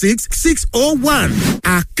 6666 601.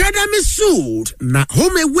 Academy Suit, na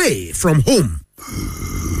home away from home.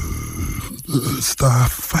 Star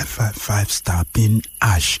 555 star pin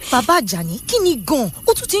hash. Bàbá Àjàní, kí ni gan?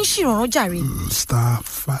 Ó tún ti ń ṣèrànràn jàre. Star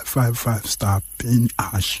 555 star pin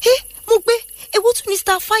hash. Mo gbé ewo tún ní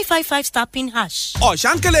star 555 star pin hash.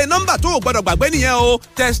 Ọ̀sánkélé nọ́mbà tó o gbọ́dọ̀ gbàgbé nìyẹn o.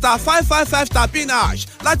 Tẹ star 555 star pin hash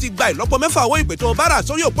láti gba ìlọ́po mẹ́fà owó ìpè tó o bá rà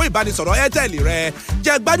sórí òpó ìbánisọ̀rọ̀ Airtel rẹ.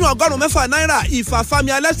 Jẹ gbádùn $100 náírà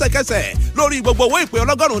ìfàfàmì alẹ́sẹ̀kẹsẹ̀ lórí gbogbo owó ìpè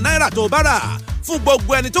 $100 náírà tó o bá rà. Fún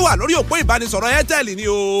gbogbo ẹni tó wà lórí òpó ìbánisọ̀rọ̀ Airtel ni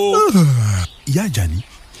o. Ìyá Àjàní,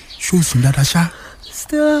 ṣó o sùn dáadáa ṣá?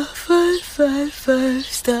 Star 555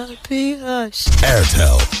 star pin hash.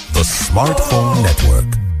 Airtel, the smartphone network.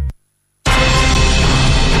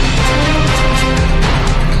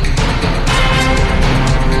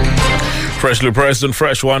 Freshly pressed and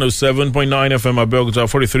fresh 107.9 FM at Belgrade.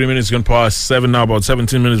 43 minutes gone past 7 now, about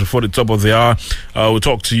 17 minutes before the top of the hour. We'll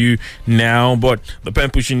talk to you now, but the pen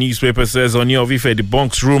pushing newspaper says Oni of Ife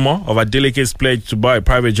debunks rumor of Adeleke's pledge to buy a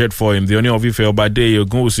private jet for him. The Oni of Ife Obade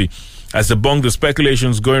Ogunwusi has debunked the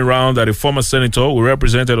speculations going around that a former senator who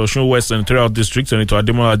represented Osun West Senatorial District, Senator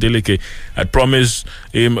Ademola Adeleke, had promised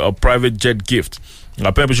him a private jet gift.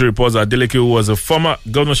 Pembrokeshire reports that Adeleke, who was a former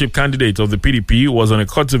governorship candidate of the PDP, was on a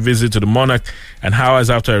courtesy visit to the monarch, and hours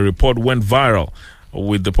after a report went viral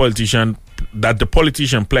with the politician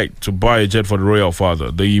pledged to buy a jet for the royal father.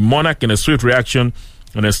 The monarch, in a swift reaction,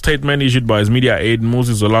 in a statement issued by his media aide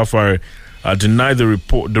Moses Olafare, denied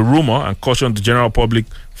the rumor and cautioned the general public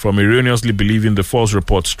from erroneously believing the false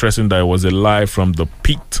report, stressing that it was a lie from the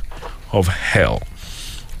pit of hell.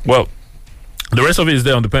 Well, the rest of it is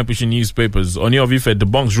there on the pen pushing newspapers. Oni of Ife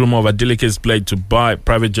debunks rumor of Adeleke's pledge to buy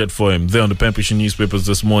private jet for him. There on the pen pushing newspapers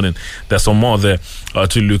this morning. There's some more there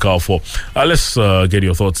to look out for. Let's get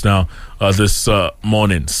your thoughts now this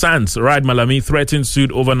morning. Sands, Raid Malami threatens suit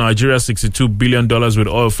over Nigeria's $62 billion with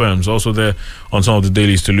oil firms. Also there on some of the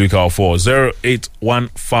dailies to look out for.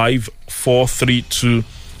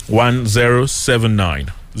 0815-432-1079.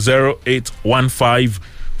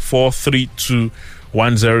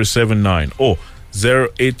 0815-432-1079 or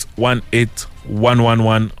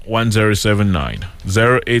 0818-111-1079.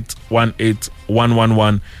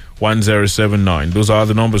 0818-111-1079. Those are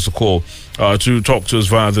the numbers to call to talk to us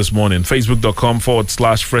via this morning.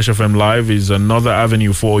 Facebook.com/Fresh FM Live is another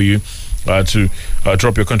avenue for you to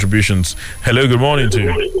drop your contributions. Hello, good morning to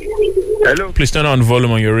you. Hello. Please turn on the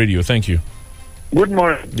volume on your radio. Thank you. Good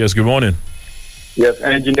morning. Yes, good morning. Yes,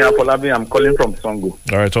 Engineer Polabi, I'm calling from Songo.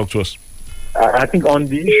 All right, talk to us. I think on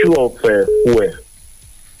the issue of fuel,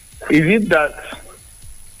 is it that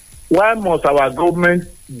why must our government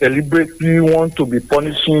deliberately want to be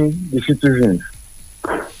punishing the citizens?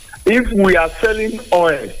 If we are selling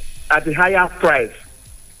oil at a higher price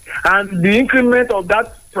and the increment of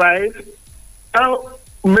that price now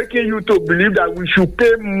making you to believe that we should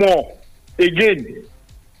pay more again,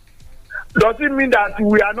 does it mean that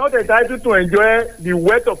we are not entitled to enjoy the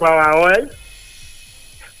wealth of our oil?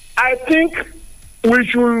 I think we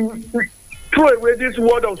should throw away this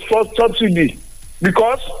word of subsidy,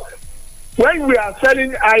 because when we are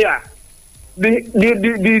selling higher, the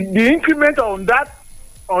increment on that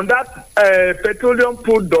petroleum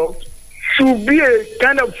product should be a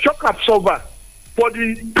kind of shock absorber for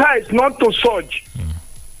the price not to surge.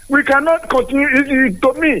 We cannot continue.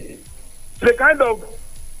 To me, the kind of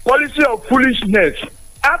policy of foolishness.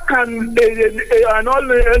 How can an all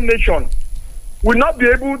nation will not be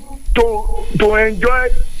able to enjoy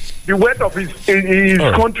the wealth of his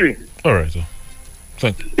country? All right, sir.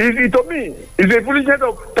 Thank you. To me, it's a foolishness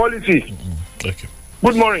of policy. Thank you.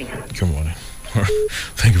 Good morning. Good morning.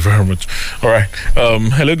 Thank you very much. All right.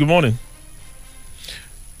 Hello, good morning.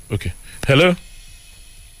 Okay. Hello?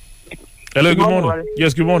 Hello, good morning.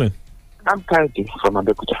 Yes, good morning. I'm Kayode from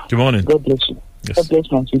Abeokuta. Good morning. God bless you. Yes. God bless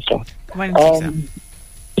my sister. Good morning,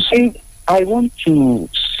 see, I want to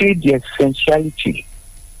see the essentiality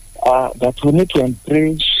that we need to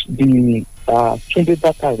embrace the Tunde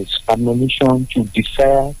Bakare's admonition to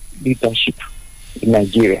desire leadership in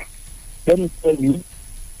Nigeria. Let me tell you,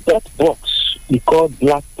 that box we call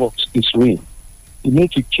black box is real. We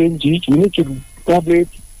need to change it. We need to probably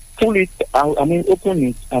pull it out, open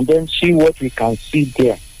it, and then see what we can see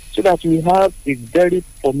there, so that we have a very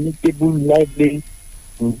formidable, lively,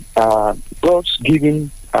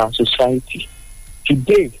 God-given society.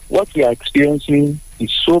 Today, what we are experiencing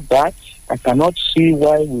is so bad. I cannot see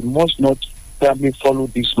why we must not probably follow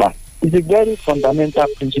this man. It's a very fundamental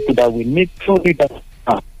principle that we need to read.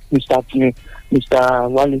 Mr.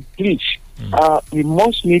 Wale, please, we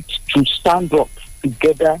must need to stand up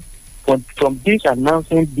together from this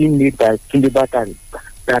announcement being made by Tunde Bakare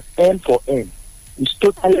that N for N is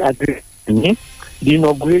totally agreed. The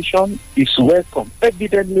inauguration is welcome,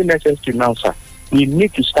 evidently necessary now, sir. We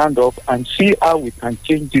need to stand up and see how we can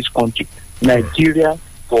change this country. Nigeria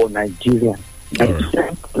for Nigeria. Thank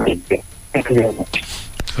you very much.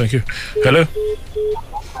 Thank you. Hello?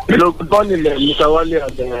 Hello, good morning, Mr. Wale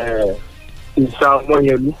and Mr.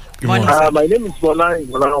 Monyelu. My name is Bola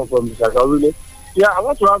from Mr. Gawile. Yeah, I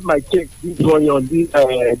want to have my take this morning on these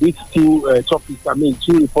two topics,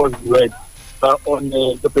 two reports we read on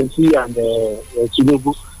the Pensi and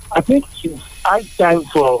Tinubu. I think it's high time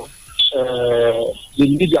for the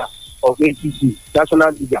leader of APC,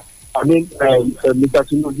 national leader, Mr.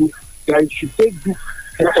 Tinubu, that he should take this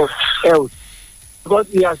kind of health, because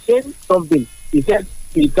he has said something. He said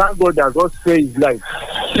he thank God that God saved his life.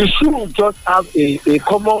 He should just have a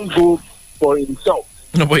common goal for himself.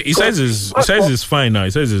 No, but he says it's fine now.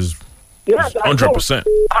 He says it's yes, 100%.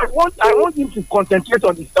 I want him to concentrate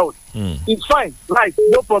on his health. It's fine, right?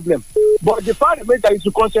 No problem. But the fact remains that he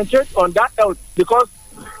should concentrate on that health because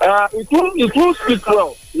it won't speak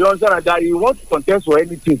well. You understand that he wants to contest for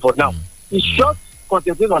anything for now. He should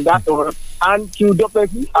concentrate on that. And to Dr.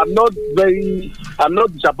 I'm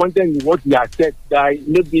not disappointed in what he has said. That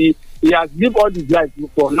maybe he has lived all his life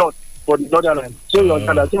for the Northern. So you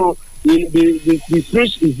understand that. So the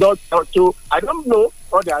speech is not so. I don't know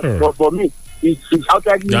others, but for me, it's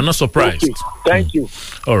outside. You're not surprised. Okay. Thank you.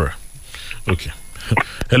 All right. Okay.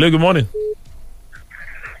 Hello. Good morning.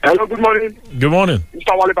 Hello. Good morning. Good morning.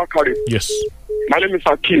 Mr. Wale Bakari. Yes. My name is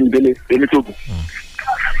Hakim Dele Togo.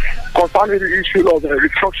 Concerning the issue of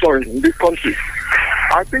restructuring in this country,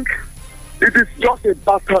 I think it is just a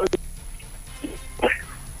battle to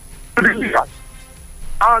the leaders.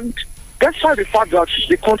 And despite the fact that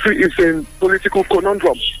the country is in political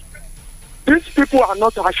conundrum, these people are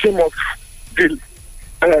not ashamed of the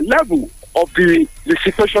level of the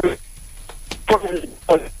situation.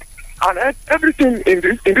 And everything in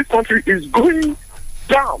this country is going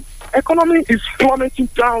down. Economy is plummeting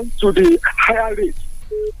down to the higher rate.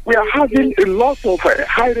 We are having a lot of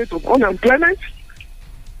high rate of unemployment.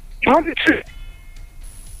 That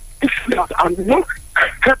are not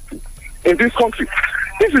happy in this country.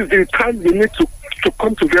 This is the time we need to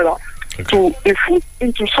come together to put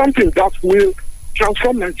into something that will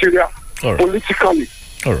transform Nigeria politically.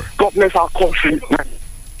 All right. God bless our country.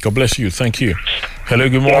 God bless you. Thank you. Hello.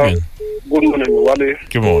 Good morning. Good morning, Wale.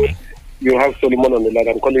 Good morning. You have Solomon on the line.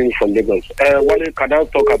 I'm calling you from Lagos. Wale, can I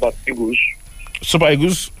talk about Eagles? Super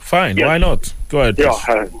Eagles? Fine. Yes. Why not? Go ahead.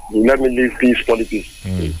 Yeah, let me leave these politics.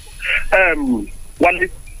 Wale,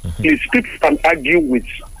 please, people can argue with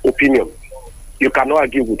opinion. You cannot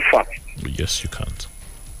argue with facts. Yes, you can't.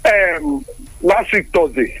 Last week,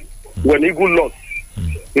 Thursday, when Eagle lost,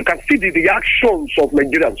 you can see the reactions of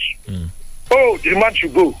Nigerians. Oh, the man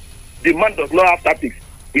should go. The man does not have tactics.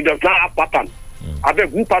 He does not have pattern. I beg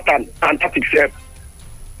who pattern and tactics help.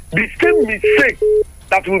 The same mistake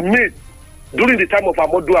that we made during the time of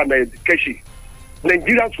Amodu and Keshi,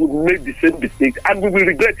 Nigerians will make the same mistake and we will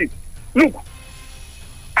regret it. Look,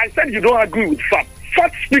 I said you don't agree with facts.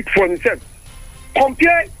 Facts speak for themselves.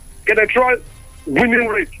 Compare Genetroy winning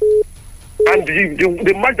rate and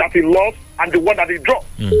the match that he lost and the one that he dropped.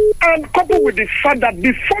 And coupled with the fact that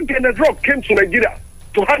before Genetroy came to Nigeria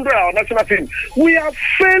to handle our national team, we have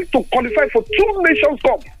failed to qualify for 2 Nations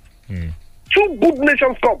Cup. 2 good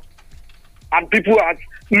Nations Cup. And people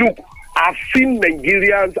look, I've seen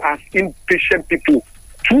Nigerians as impatient people.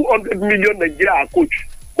 200 million Nigeria are coach,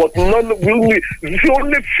 but only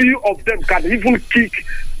few of them can even kick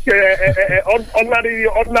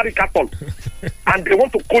ordinary cattle. And they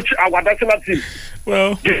want to coach our national team.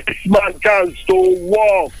 Well, this man chance to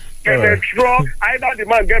walk. Either the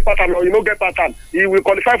man get pattern or you don't get pattern. He will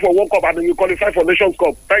qualify for World Cup and he will qualify for Nations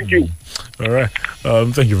Cup. Thank you. All right.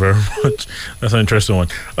 Thank you very much. That's an interesting one.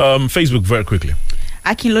 Facebook, very quickly.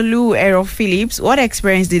 Akinlolu Ero Phillips, what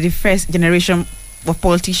experience did the first generation of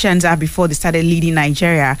politicians have before they started leading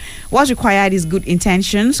Nigeria? What's required is good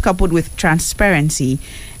intentions coupled with transparency.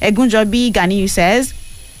 Egunjobi Ganiyu says,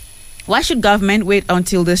 why should government wait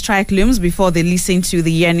until the strike looms before they listen to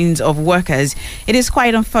the yearnings of workers? It is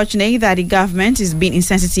quite unfortunate that the government is being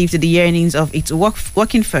insensitive to the yearnings of its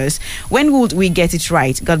working force. When would we get it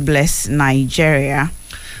right? God bless Nigeria.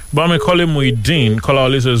 Bame Kolim Muideen,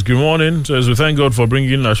 Kola says, good morning. Says, we thank God for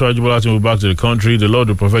bringing Ashwaji Bola Tinubu back to the country. The Lord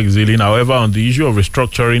will perfect his healing. However, on the issue of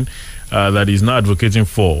restructuring that he's not advocating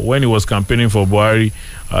for, when he was campaigning for Buhari,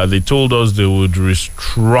 they told us they would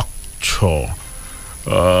restructure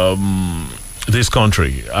this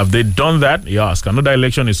country. Have they done that? He asked. Another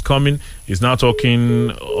election is coming. He's now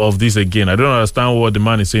talking of this again. I don't understand what the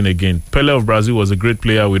man is saying again. Pele of Brazil was a great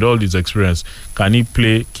player with all his experience. Can he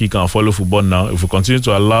play, kick, and follow football now? If we continue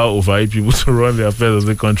to allow overage people to run the affairs of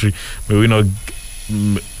the country,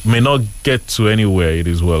 may not get to anywhere. It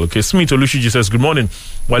is well. Okay, Smith Olushiji says, good morning.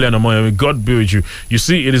 Wale and Omoyemi, God be with you. You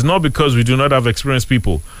see, it is not because we do not have experienced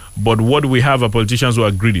people, but what we have are politicians who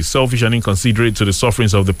are greedy, selfish, and inconsiderate to the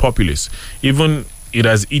sufferings of the populace. Even it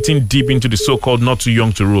has eaten deep into the so-called not too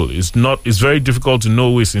young to rule. It's very difficult to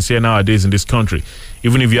know who is sincere nowadays in this country.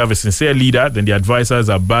 Even if you have a sincere leader, then the advisors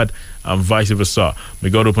are bad and vice versa. May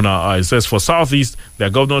God open our eyes. It says, for Southeast, their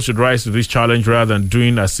governors should rise to this challenge rather than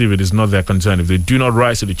doing as if it is not their concern. If they do not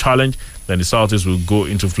rise to the challenge, then the Southeast will go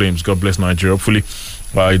into flames. God bless Nigeria. Hopefully,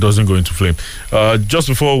 it doesn't go into flame. Just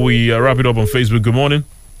before we wrap it up on Facebook, good morning.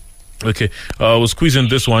 Okay, we'll squeeze in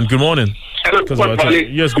this one. Good morning. Hello,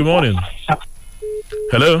 Yes, good morning.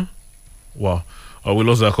 Hello? Wow. We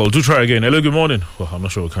lost that call. Do try again. Hello, good morning. Well, I'm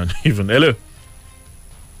not sure we can even. Hello.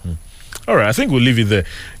 All right, I think we'll leave it there.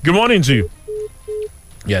 Good morning to you.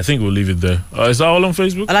 Yeah, I think we'll leave it there. Is that all on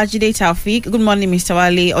Facebook? Olajide Taufik. Good morning, Mr.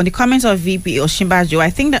 Wale. On the comments of VP Osinbajo,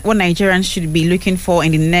 I think that what Nigerians should be looking for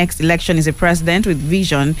in the next election is a president with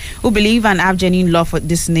vision who believe and have genuine love for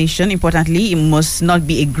this nation. Importantly, he must not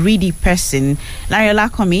be a greedy person. Larry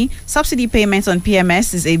Olakomi, subsidy payments on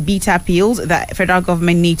PMS is a beta pill that federal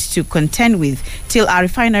government needs to contend with till our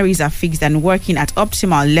refineries are fixed and working at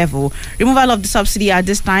optimal level. Removal of the subsidy at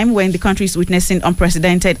this time when the country is witnessing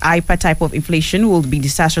unprecedented hyper type of inflation will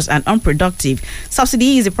be disastrous and unproductive.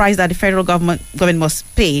 Subsidy is the price that the federal government must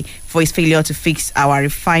pay for its failure to fix our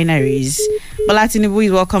refineries. Bola Tinubu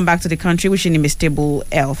is welcome back to the country, wishing him a stable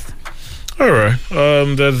health. All right.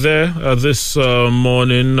 They're there this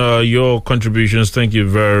morning. Your contributions, thank you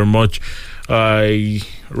very much. I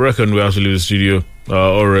reckon we have to leave the studio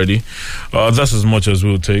already. That's as much as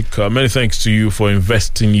we'll take. Many thanks to you for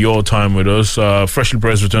investing your time with us. Freshly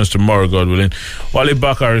Pressed returns tomorrow, God willing. Wale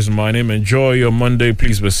Bakar is my name. Enjoy your Monday.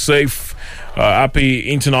 Please be safe. Happy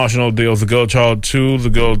International Day of the Girl Child to the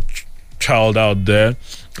girl child out there.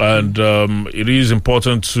 And it is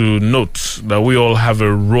important to note that we all have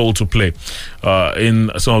a role to play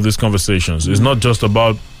in some of these conversations. It's not just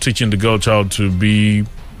about teaching the girl child to be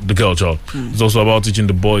the girl child. It's also about teaching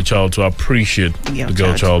the boy child to appreciate the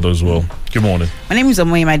girl child as well. Good morning. My name is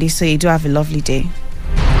Omoyim Adesoye. Do have a lovely day.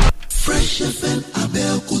 Fresh FM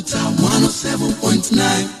Abeokuta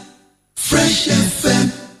 107.9. Fresh FM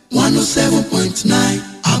 107.9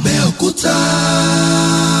 Abeokuta.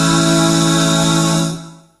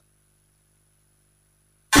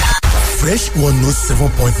 Fresh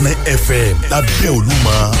 107.9 FM lábẹ́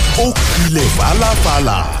Olúmọ ó kilẹ̀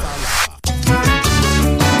fàlàfàlà.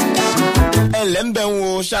 ẹlẹ́mbẹ̀ ń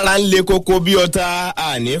wo ṣára ń le koko bí ọta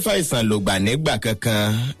àní fàìsàn lògbà nígbà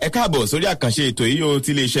kankan. Ẹ káàbọ̀ sórí àkànṣe ètò yìí o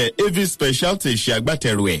ti iléeṣẹ́ AV Specialty ṣe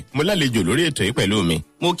agbátẹrù ẹ̀. Mo lálejò lórí ètò yìí pẹ̀lú mi.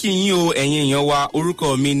 Mo kí yín o ẹ̀yin èèyàn wa,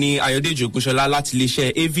 orúkọ mi ni Ayọ̀dèjì Ògúnṣọlá láti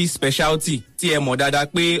iléeṣẹ́ AV Specialty tí ẹ mọ̀ dáadáa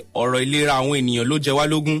pé ọ̀rọ̀ ìlera àwọn ènìyàn ló jẹ wá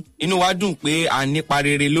lógún. Inú wa dùn pé a nípa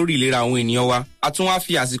rere lórí ìlera àwọn ènìyàn wa. A tún wá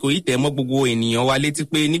fi àsìkò yìí tẹ̀ mọ́ gbogbo ènìyàn wa létí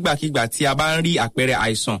pé nígbàkigbà tí a bá ń rí àpẹẹrẹ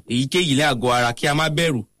àìsàn èyíkéyìí lé àgọ́ ara kí a má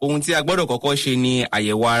bẹ̀rù. Ohun tí a gbọ́dọ̀ kọ́kọ́ ṣe ni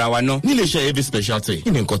àyẹ̀wò ara wa náà. Ní iléeṣẹ́ AV Specialty,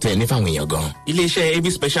 kí ni nǹkan tẹ́ ẹ ní fáwọn èèyàn gan? Iléeṣẹ́ AV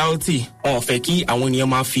Specialty wọn ò fẹ́ kí àwọn ènìyàn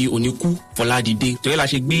máa fi òní kú fọlá dìde. Torí la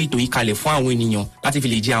ṣe gbé ètò yìí kalẹ̀ fún àwọn ènìyàn láti fi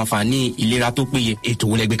lè jẹ àǹfààní ìlera tó péye. Ètò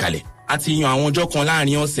wo lẹ gbé kalẹ̀? A ti yan àwọn ọjọ́ kan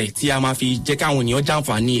láàrin ọ̀sẹ̀ tí a máa fi jẹ́ káwọn ènìyàn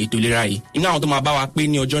jàǹfààní ètò ìlera yìí. Inú àwọn tó máa bá wa pé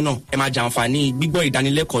ní ọjọ́ náà, ẹ máa jàǹfààní gbígbọ́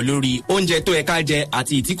ìdánilẹ́kọ̀ọ́ lórí oúnjẹ tó yẹ ká jẹ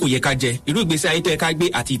àti ìtí kò yẹ ká jẹ, irú ìgbésí ayé tó yẹ ká gbé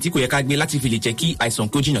àti ìtí kò yẹ ká gbé láti fi lè jẹ́ kí àìsàn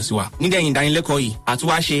kó jìnnà sí wa. Nídẹ̀yìn ìdánilẹ́kọ̀ọ́ yìí, a tún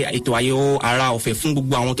wá ṣe ètò àyẹ̀wò ara ọ̀fẹ́ fún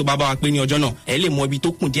gbogbo àwọn tó bá wa pé ní ọjọ́ náà. Ẹ lè mọ ibi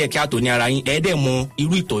tó kù díẹ̀ kí àtò ní ara yín, ẹ dẹ̀ mọ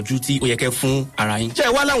irú ìtọ́jú tí ó yẹ kẹ́ fún ara yín. Ṣé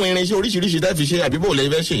ẹ wá láwọn irinṣẹ́ oríṣiríṣi tẹ́ fi ṣe àbí bó lẹ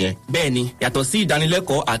fẹ́ ṣe yẹn? Bẹ́ẹ̀ni, yàtọ̀ sí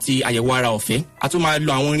ìdánilẹ́kọ̀ọ́ àti àyẹ̀wò ara ọ̀fẹ́, a tún máa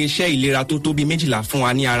lo àwọn irinṣẹ́ ìlera tó tóbi méjìlá fún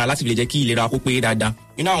wa ní ara láti lè jẹ́ kí ìlera kó pé dáadáa.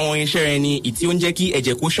 Inú àwọn irinṣẹ́ rẹ̀ ni ìtí ó ń jẹ́ kí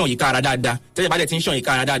ẹ̀jẹ̀ kó ṣàn yíká ara dáadáa. Tẹ́lẹ̀ bá dẹ̀ ti ń ṣàn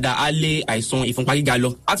yíká ara dáadáa, á lé àìsàn ìfúnpá gíga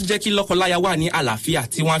lọ. Á tún jẹ́ kí lọ́kọláya wà ní àlàáfíà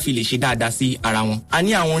tí wọ́n á fi lè ṣe dáadáa sí ara wọn. A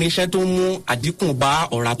ní àwọn irinṣẹ́ tó ń mú àdínkù bá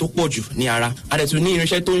ọ̀rá tó pọ̀ jù ní ara. A dẹ̀ tún ní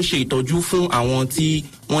irinṣẹ́ tó ń ṣe ìtọ́jú fún àwọn tí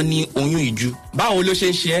wọ́n ní oyún ìju. Báwo ló ṣe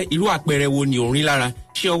ń ṣe ẹ́? Irú àpẹẹrẹ wo ni ò ń rí lára?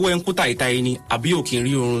 Ṣé ọwọ́ ẹ ń kú tàìtàì ni àbí ò kì í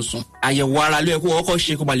rí oorun sùn? Àyẹ̀wò ara ló yẹ kó kọ́kọ́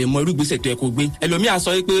ṣe kó ba lè mọ irú ìgbésẹ̀ tó yẹ kó gbé. Ẹlòmíà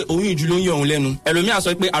sọ pé oyún ìju ló ń yọ òun lẹ́nu. Ẹlòmíà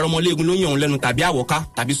sọ pé arọmọléegun ló ń yọ òun lẹ́nu tàbí àwọ̀ká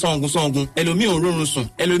tàbí sọ́ngun. Ẹlòmíì ò ń rórun sùn.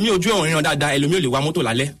 Ẹlòmíì ojú ẹ̀ ò ríran dáadáa. Ẹlòmíì ò lè wa mọ́tò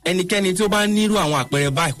lálẹ́. Ẹnikẹ́ni tí ó bá nírú àwọn àpẹẹrẹ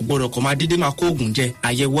báyìí kò gbọdọ̀ kó máa dédé máa kó oògùn jẹ.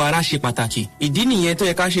 Àyẹ̀wò ara ṣe pàtàkì. Ìdí nìyẹn tó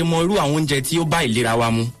yẹ ká ṣe mọ irú àwọn oúnjẹ tí ó bá ìlera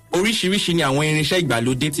wa mu. Oríṣiríṣi ni àwọn irinṣẹ́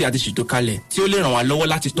ìgbàlódé tí a ti ṣètò kalẹ̀ tí ó lè ràn wá lọ́wọ́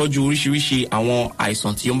láti tọ́jú oríṣiríṣi àwọn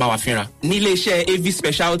àìsàn tí ó ń bá wa fínra. Ní iléeṣẹ́ AV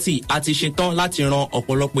Specialty, a ti ṣetán láti ran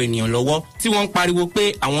ọ̀pọ̀lọpọ̀ ènìyàn lọ́wọ́ tí wọ́n ń pariwo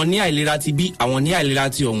pé àwọn ní àìlera ti bí, àwọn ní àìlera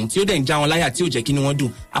ti ọ̀hún tí ó dẹ̀ ń já wọn láyà tí ò jẹ́ kí ni wọ́n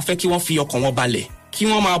dùn. A fẹ́ kí wọ́n fi ọkàn wọn balẹ̀, kí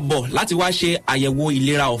wọ́n máa bọ̀ láti wá ṣe àyẹ̀wò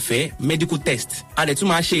ìlera ọ̀fẹ́ medical test. A dẹ̀ tún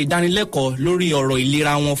máa ṣe ìdánilẹ́kọ̀ọ́ lórí ọ̀rọ̀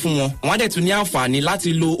ìlera wọn fún wọn. Wọ́n á dẹ̀ tún ní àǹfààní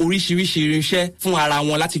láti lo oríṣiríṣi irinṣẹ́ fún ara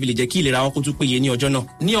wọn láti fi lè jẹ́ kí ìlera wọn kó tún péye ní ọjọ́ náà.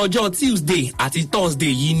 Ní ọjọ́ Tuesday àti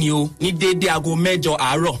Thursday yìí ni o, ní déédéé aago 8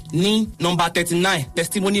 àárọ̀ ní nọ́mbà 39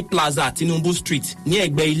 Testimony Plaza Tinubu Street ní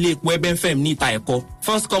ẹ̀gbẹ́ ilé epo Ebenfem ní ìta ẹ̀kọ́.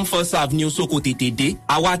 First come first serve ni Osoko tètè dé.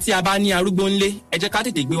 Àwa tí a bá ní arúgbó ńlé, ẹ jẹ́ ká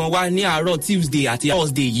tètè gbé wọn wá ní àárọ̀ Tuesday àti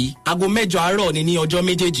Thursday yìí. Aago 8 àárọ̀ ni ní ọjọ́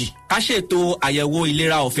méjèèjì. Ká ṣètò àyẹ̀wò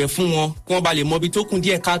ìlera ọ̀fẹ́ fún wọn kí wọ́n bá lè mọ ibi tó kún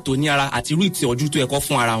díẹ̀ káàtó ní ara àti irú ìtọ́jú tó ẹ̀kọ́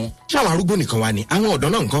fún ara wọn. Ṣé àwọn arúgbó nìkan wà ní àwọn ọ̀dọ́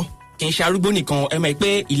náà ńkọ́? kì í ṣe arúgbó nìkan ẹ mọ̀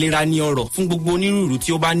pé ìlera ni ọrọ̀ fún gbogbo onírúurú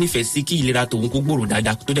tí ó bá nífẹ̀ẹ́ sí kí ìlera tòun kó gbòòrò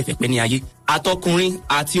dáadáa tó dẹ̀ fẹ́ pẹ́ ní ayé. Àtọkùnrin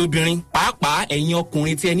àti obìnrin pàápàá ẹ̀yin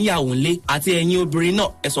ọkùnrin tí ẹ níyàwó ńlé àti ẹ̀yin obìnrin náà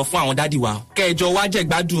ẹ sọ fún àwọn dádì wa kẹjọ wá jẹ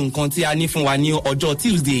gbádùn nǹkan tí a ní fún wa ní ọjọ́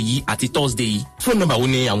Tuesday yìí àti Thursday yìí. Fóònù nọ́mbà wo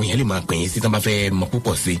ni àwọn èèyàn lè máa pè yín sí tí wọ́n bá fẹ́ mọ̀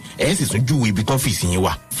púpọ̀ sí ẹ sì tún júwe ibi tọ́fíìsì yín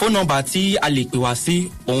wà. Fóònù nọ́mbà tí a lè pè wá sí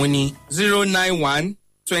òun ni 091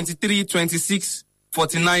 23 26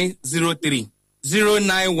 4903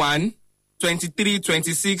 091 23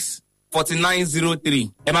 26 4903.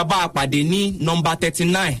 Ẹ máa bá a pàdé ní nọ́mbà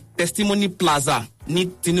 39 Testimony Plaza ní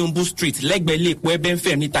Tinubu Street lẹ́gbẹ̀ẹ́ ilé epo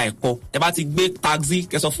Ebenfem níta Ẹ̀kọ́. Ẹ bá ti gbé taxi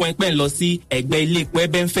kẹ́ sọ fún ẹ pé ń lọ sí ẹ̀gbẹ́ ilé epo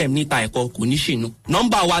Ebenfem níta Ẹ̀kọ́ kò ní ṣìnú.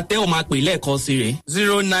 Nọ́mbà wa tẹ́ ò máa pè lẹ́ẹ̀kan sí rẹ̀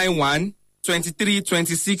 091 23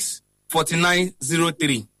 26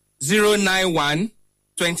 4903 091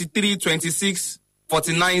 23 26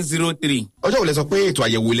 4903. Ọjọ́ wo lẹ sọ pé ètò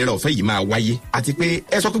àyẹ̀wò ìlera ọ̀fẹ́ yìí máa wáyé àti pé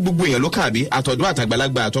ẹ sọ pé gbogbo èèyàn ló kàn àbí àtọ̀dọ́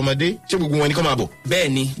àtàgbàlagbà àtọmọdé ṣé gbogbo wọn ni kó máa bọ̀?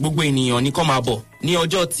 Bẹ́ẹ̀ni gbogbo ènìyàn ni kó máa bọ̀ ní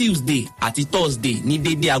ọjọ́ Tuesday àti Thursday ní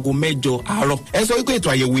dédé aago 7 àárọ̀. Ẹ sọ wípé ètò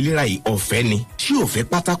àyẹ̀wò ìlera yìí ọ̀fẹ́ ni ṣé ọ̀fẹ́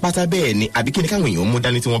pátápátá bẹ́ẹ̀ ni àbí kí ni káwọn èèyàn mú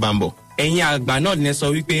dání tí wọ́n bá ń bọ̀? Ẹ̀yin àgbà náà ní sọ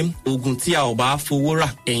wípé oògùn tí a ò bá fowó rà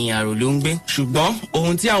ẹ̀yìn àrò ló ń gbé ṣùgbọ́n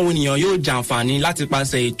ohun tí àwọn ènìyàn yóò jàǹfààní láti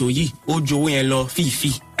pàṣẹ ètò yìí ó ju owó yẹn lọ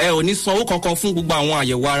fífi. Ẹ ò ní sanwó kankan fún gbogbo àwọn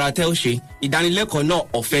àyẹ̀wò ara tẹ́ ó ṣe. Ìdánilẹ́kọ̀ọ́ náà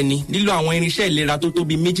ọ̀fẹ́ ni lílo àwọn irinṣẹ́ ìlera tó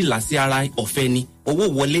tóbi 12 sí ara ọ̀fẹ́ ni owó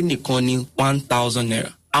wọlé nìkan ni 1000 naira.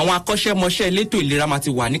 Àwọn akọ́ṣẹ́mọṣẹ́ elétò ìlera máa ti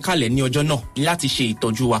wà níkàlẹ̀ ní ọjọ́ náà láti ṣe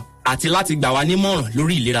ìtọ́jú wa àti láti gbà wá nímọ̀ràn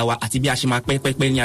lórí ìlera wa àti bí a ṣe máa pẹ́ ní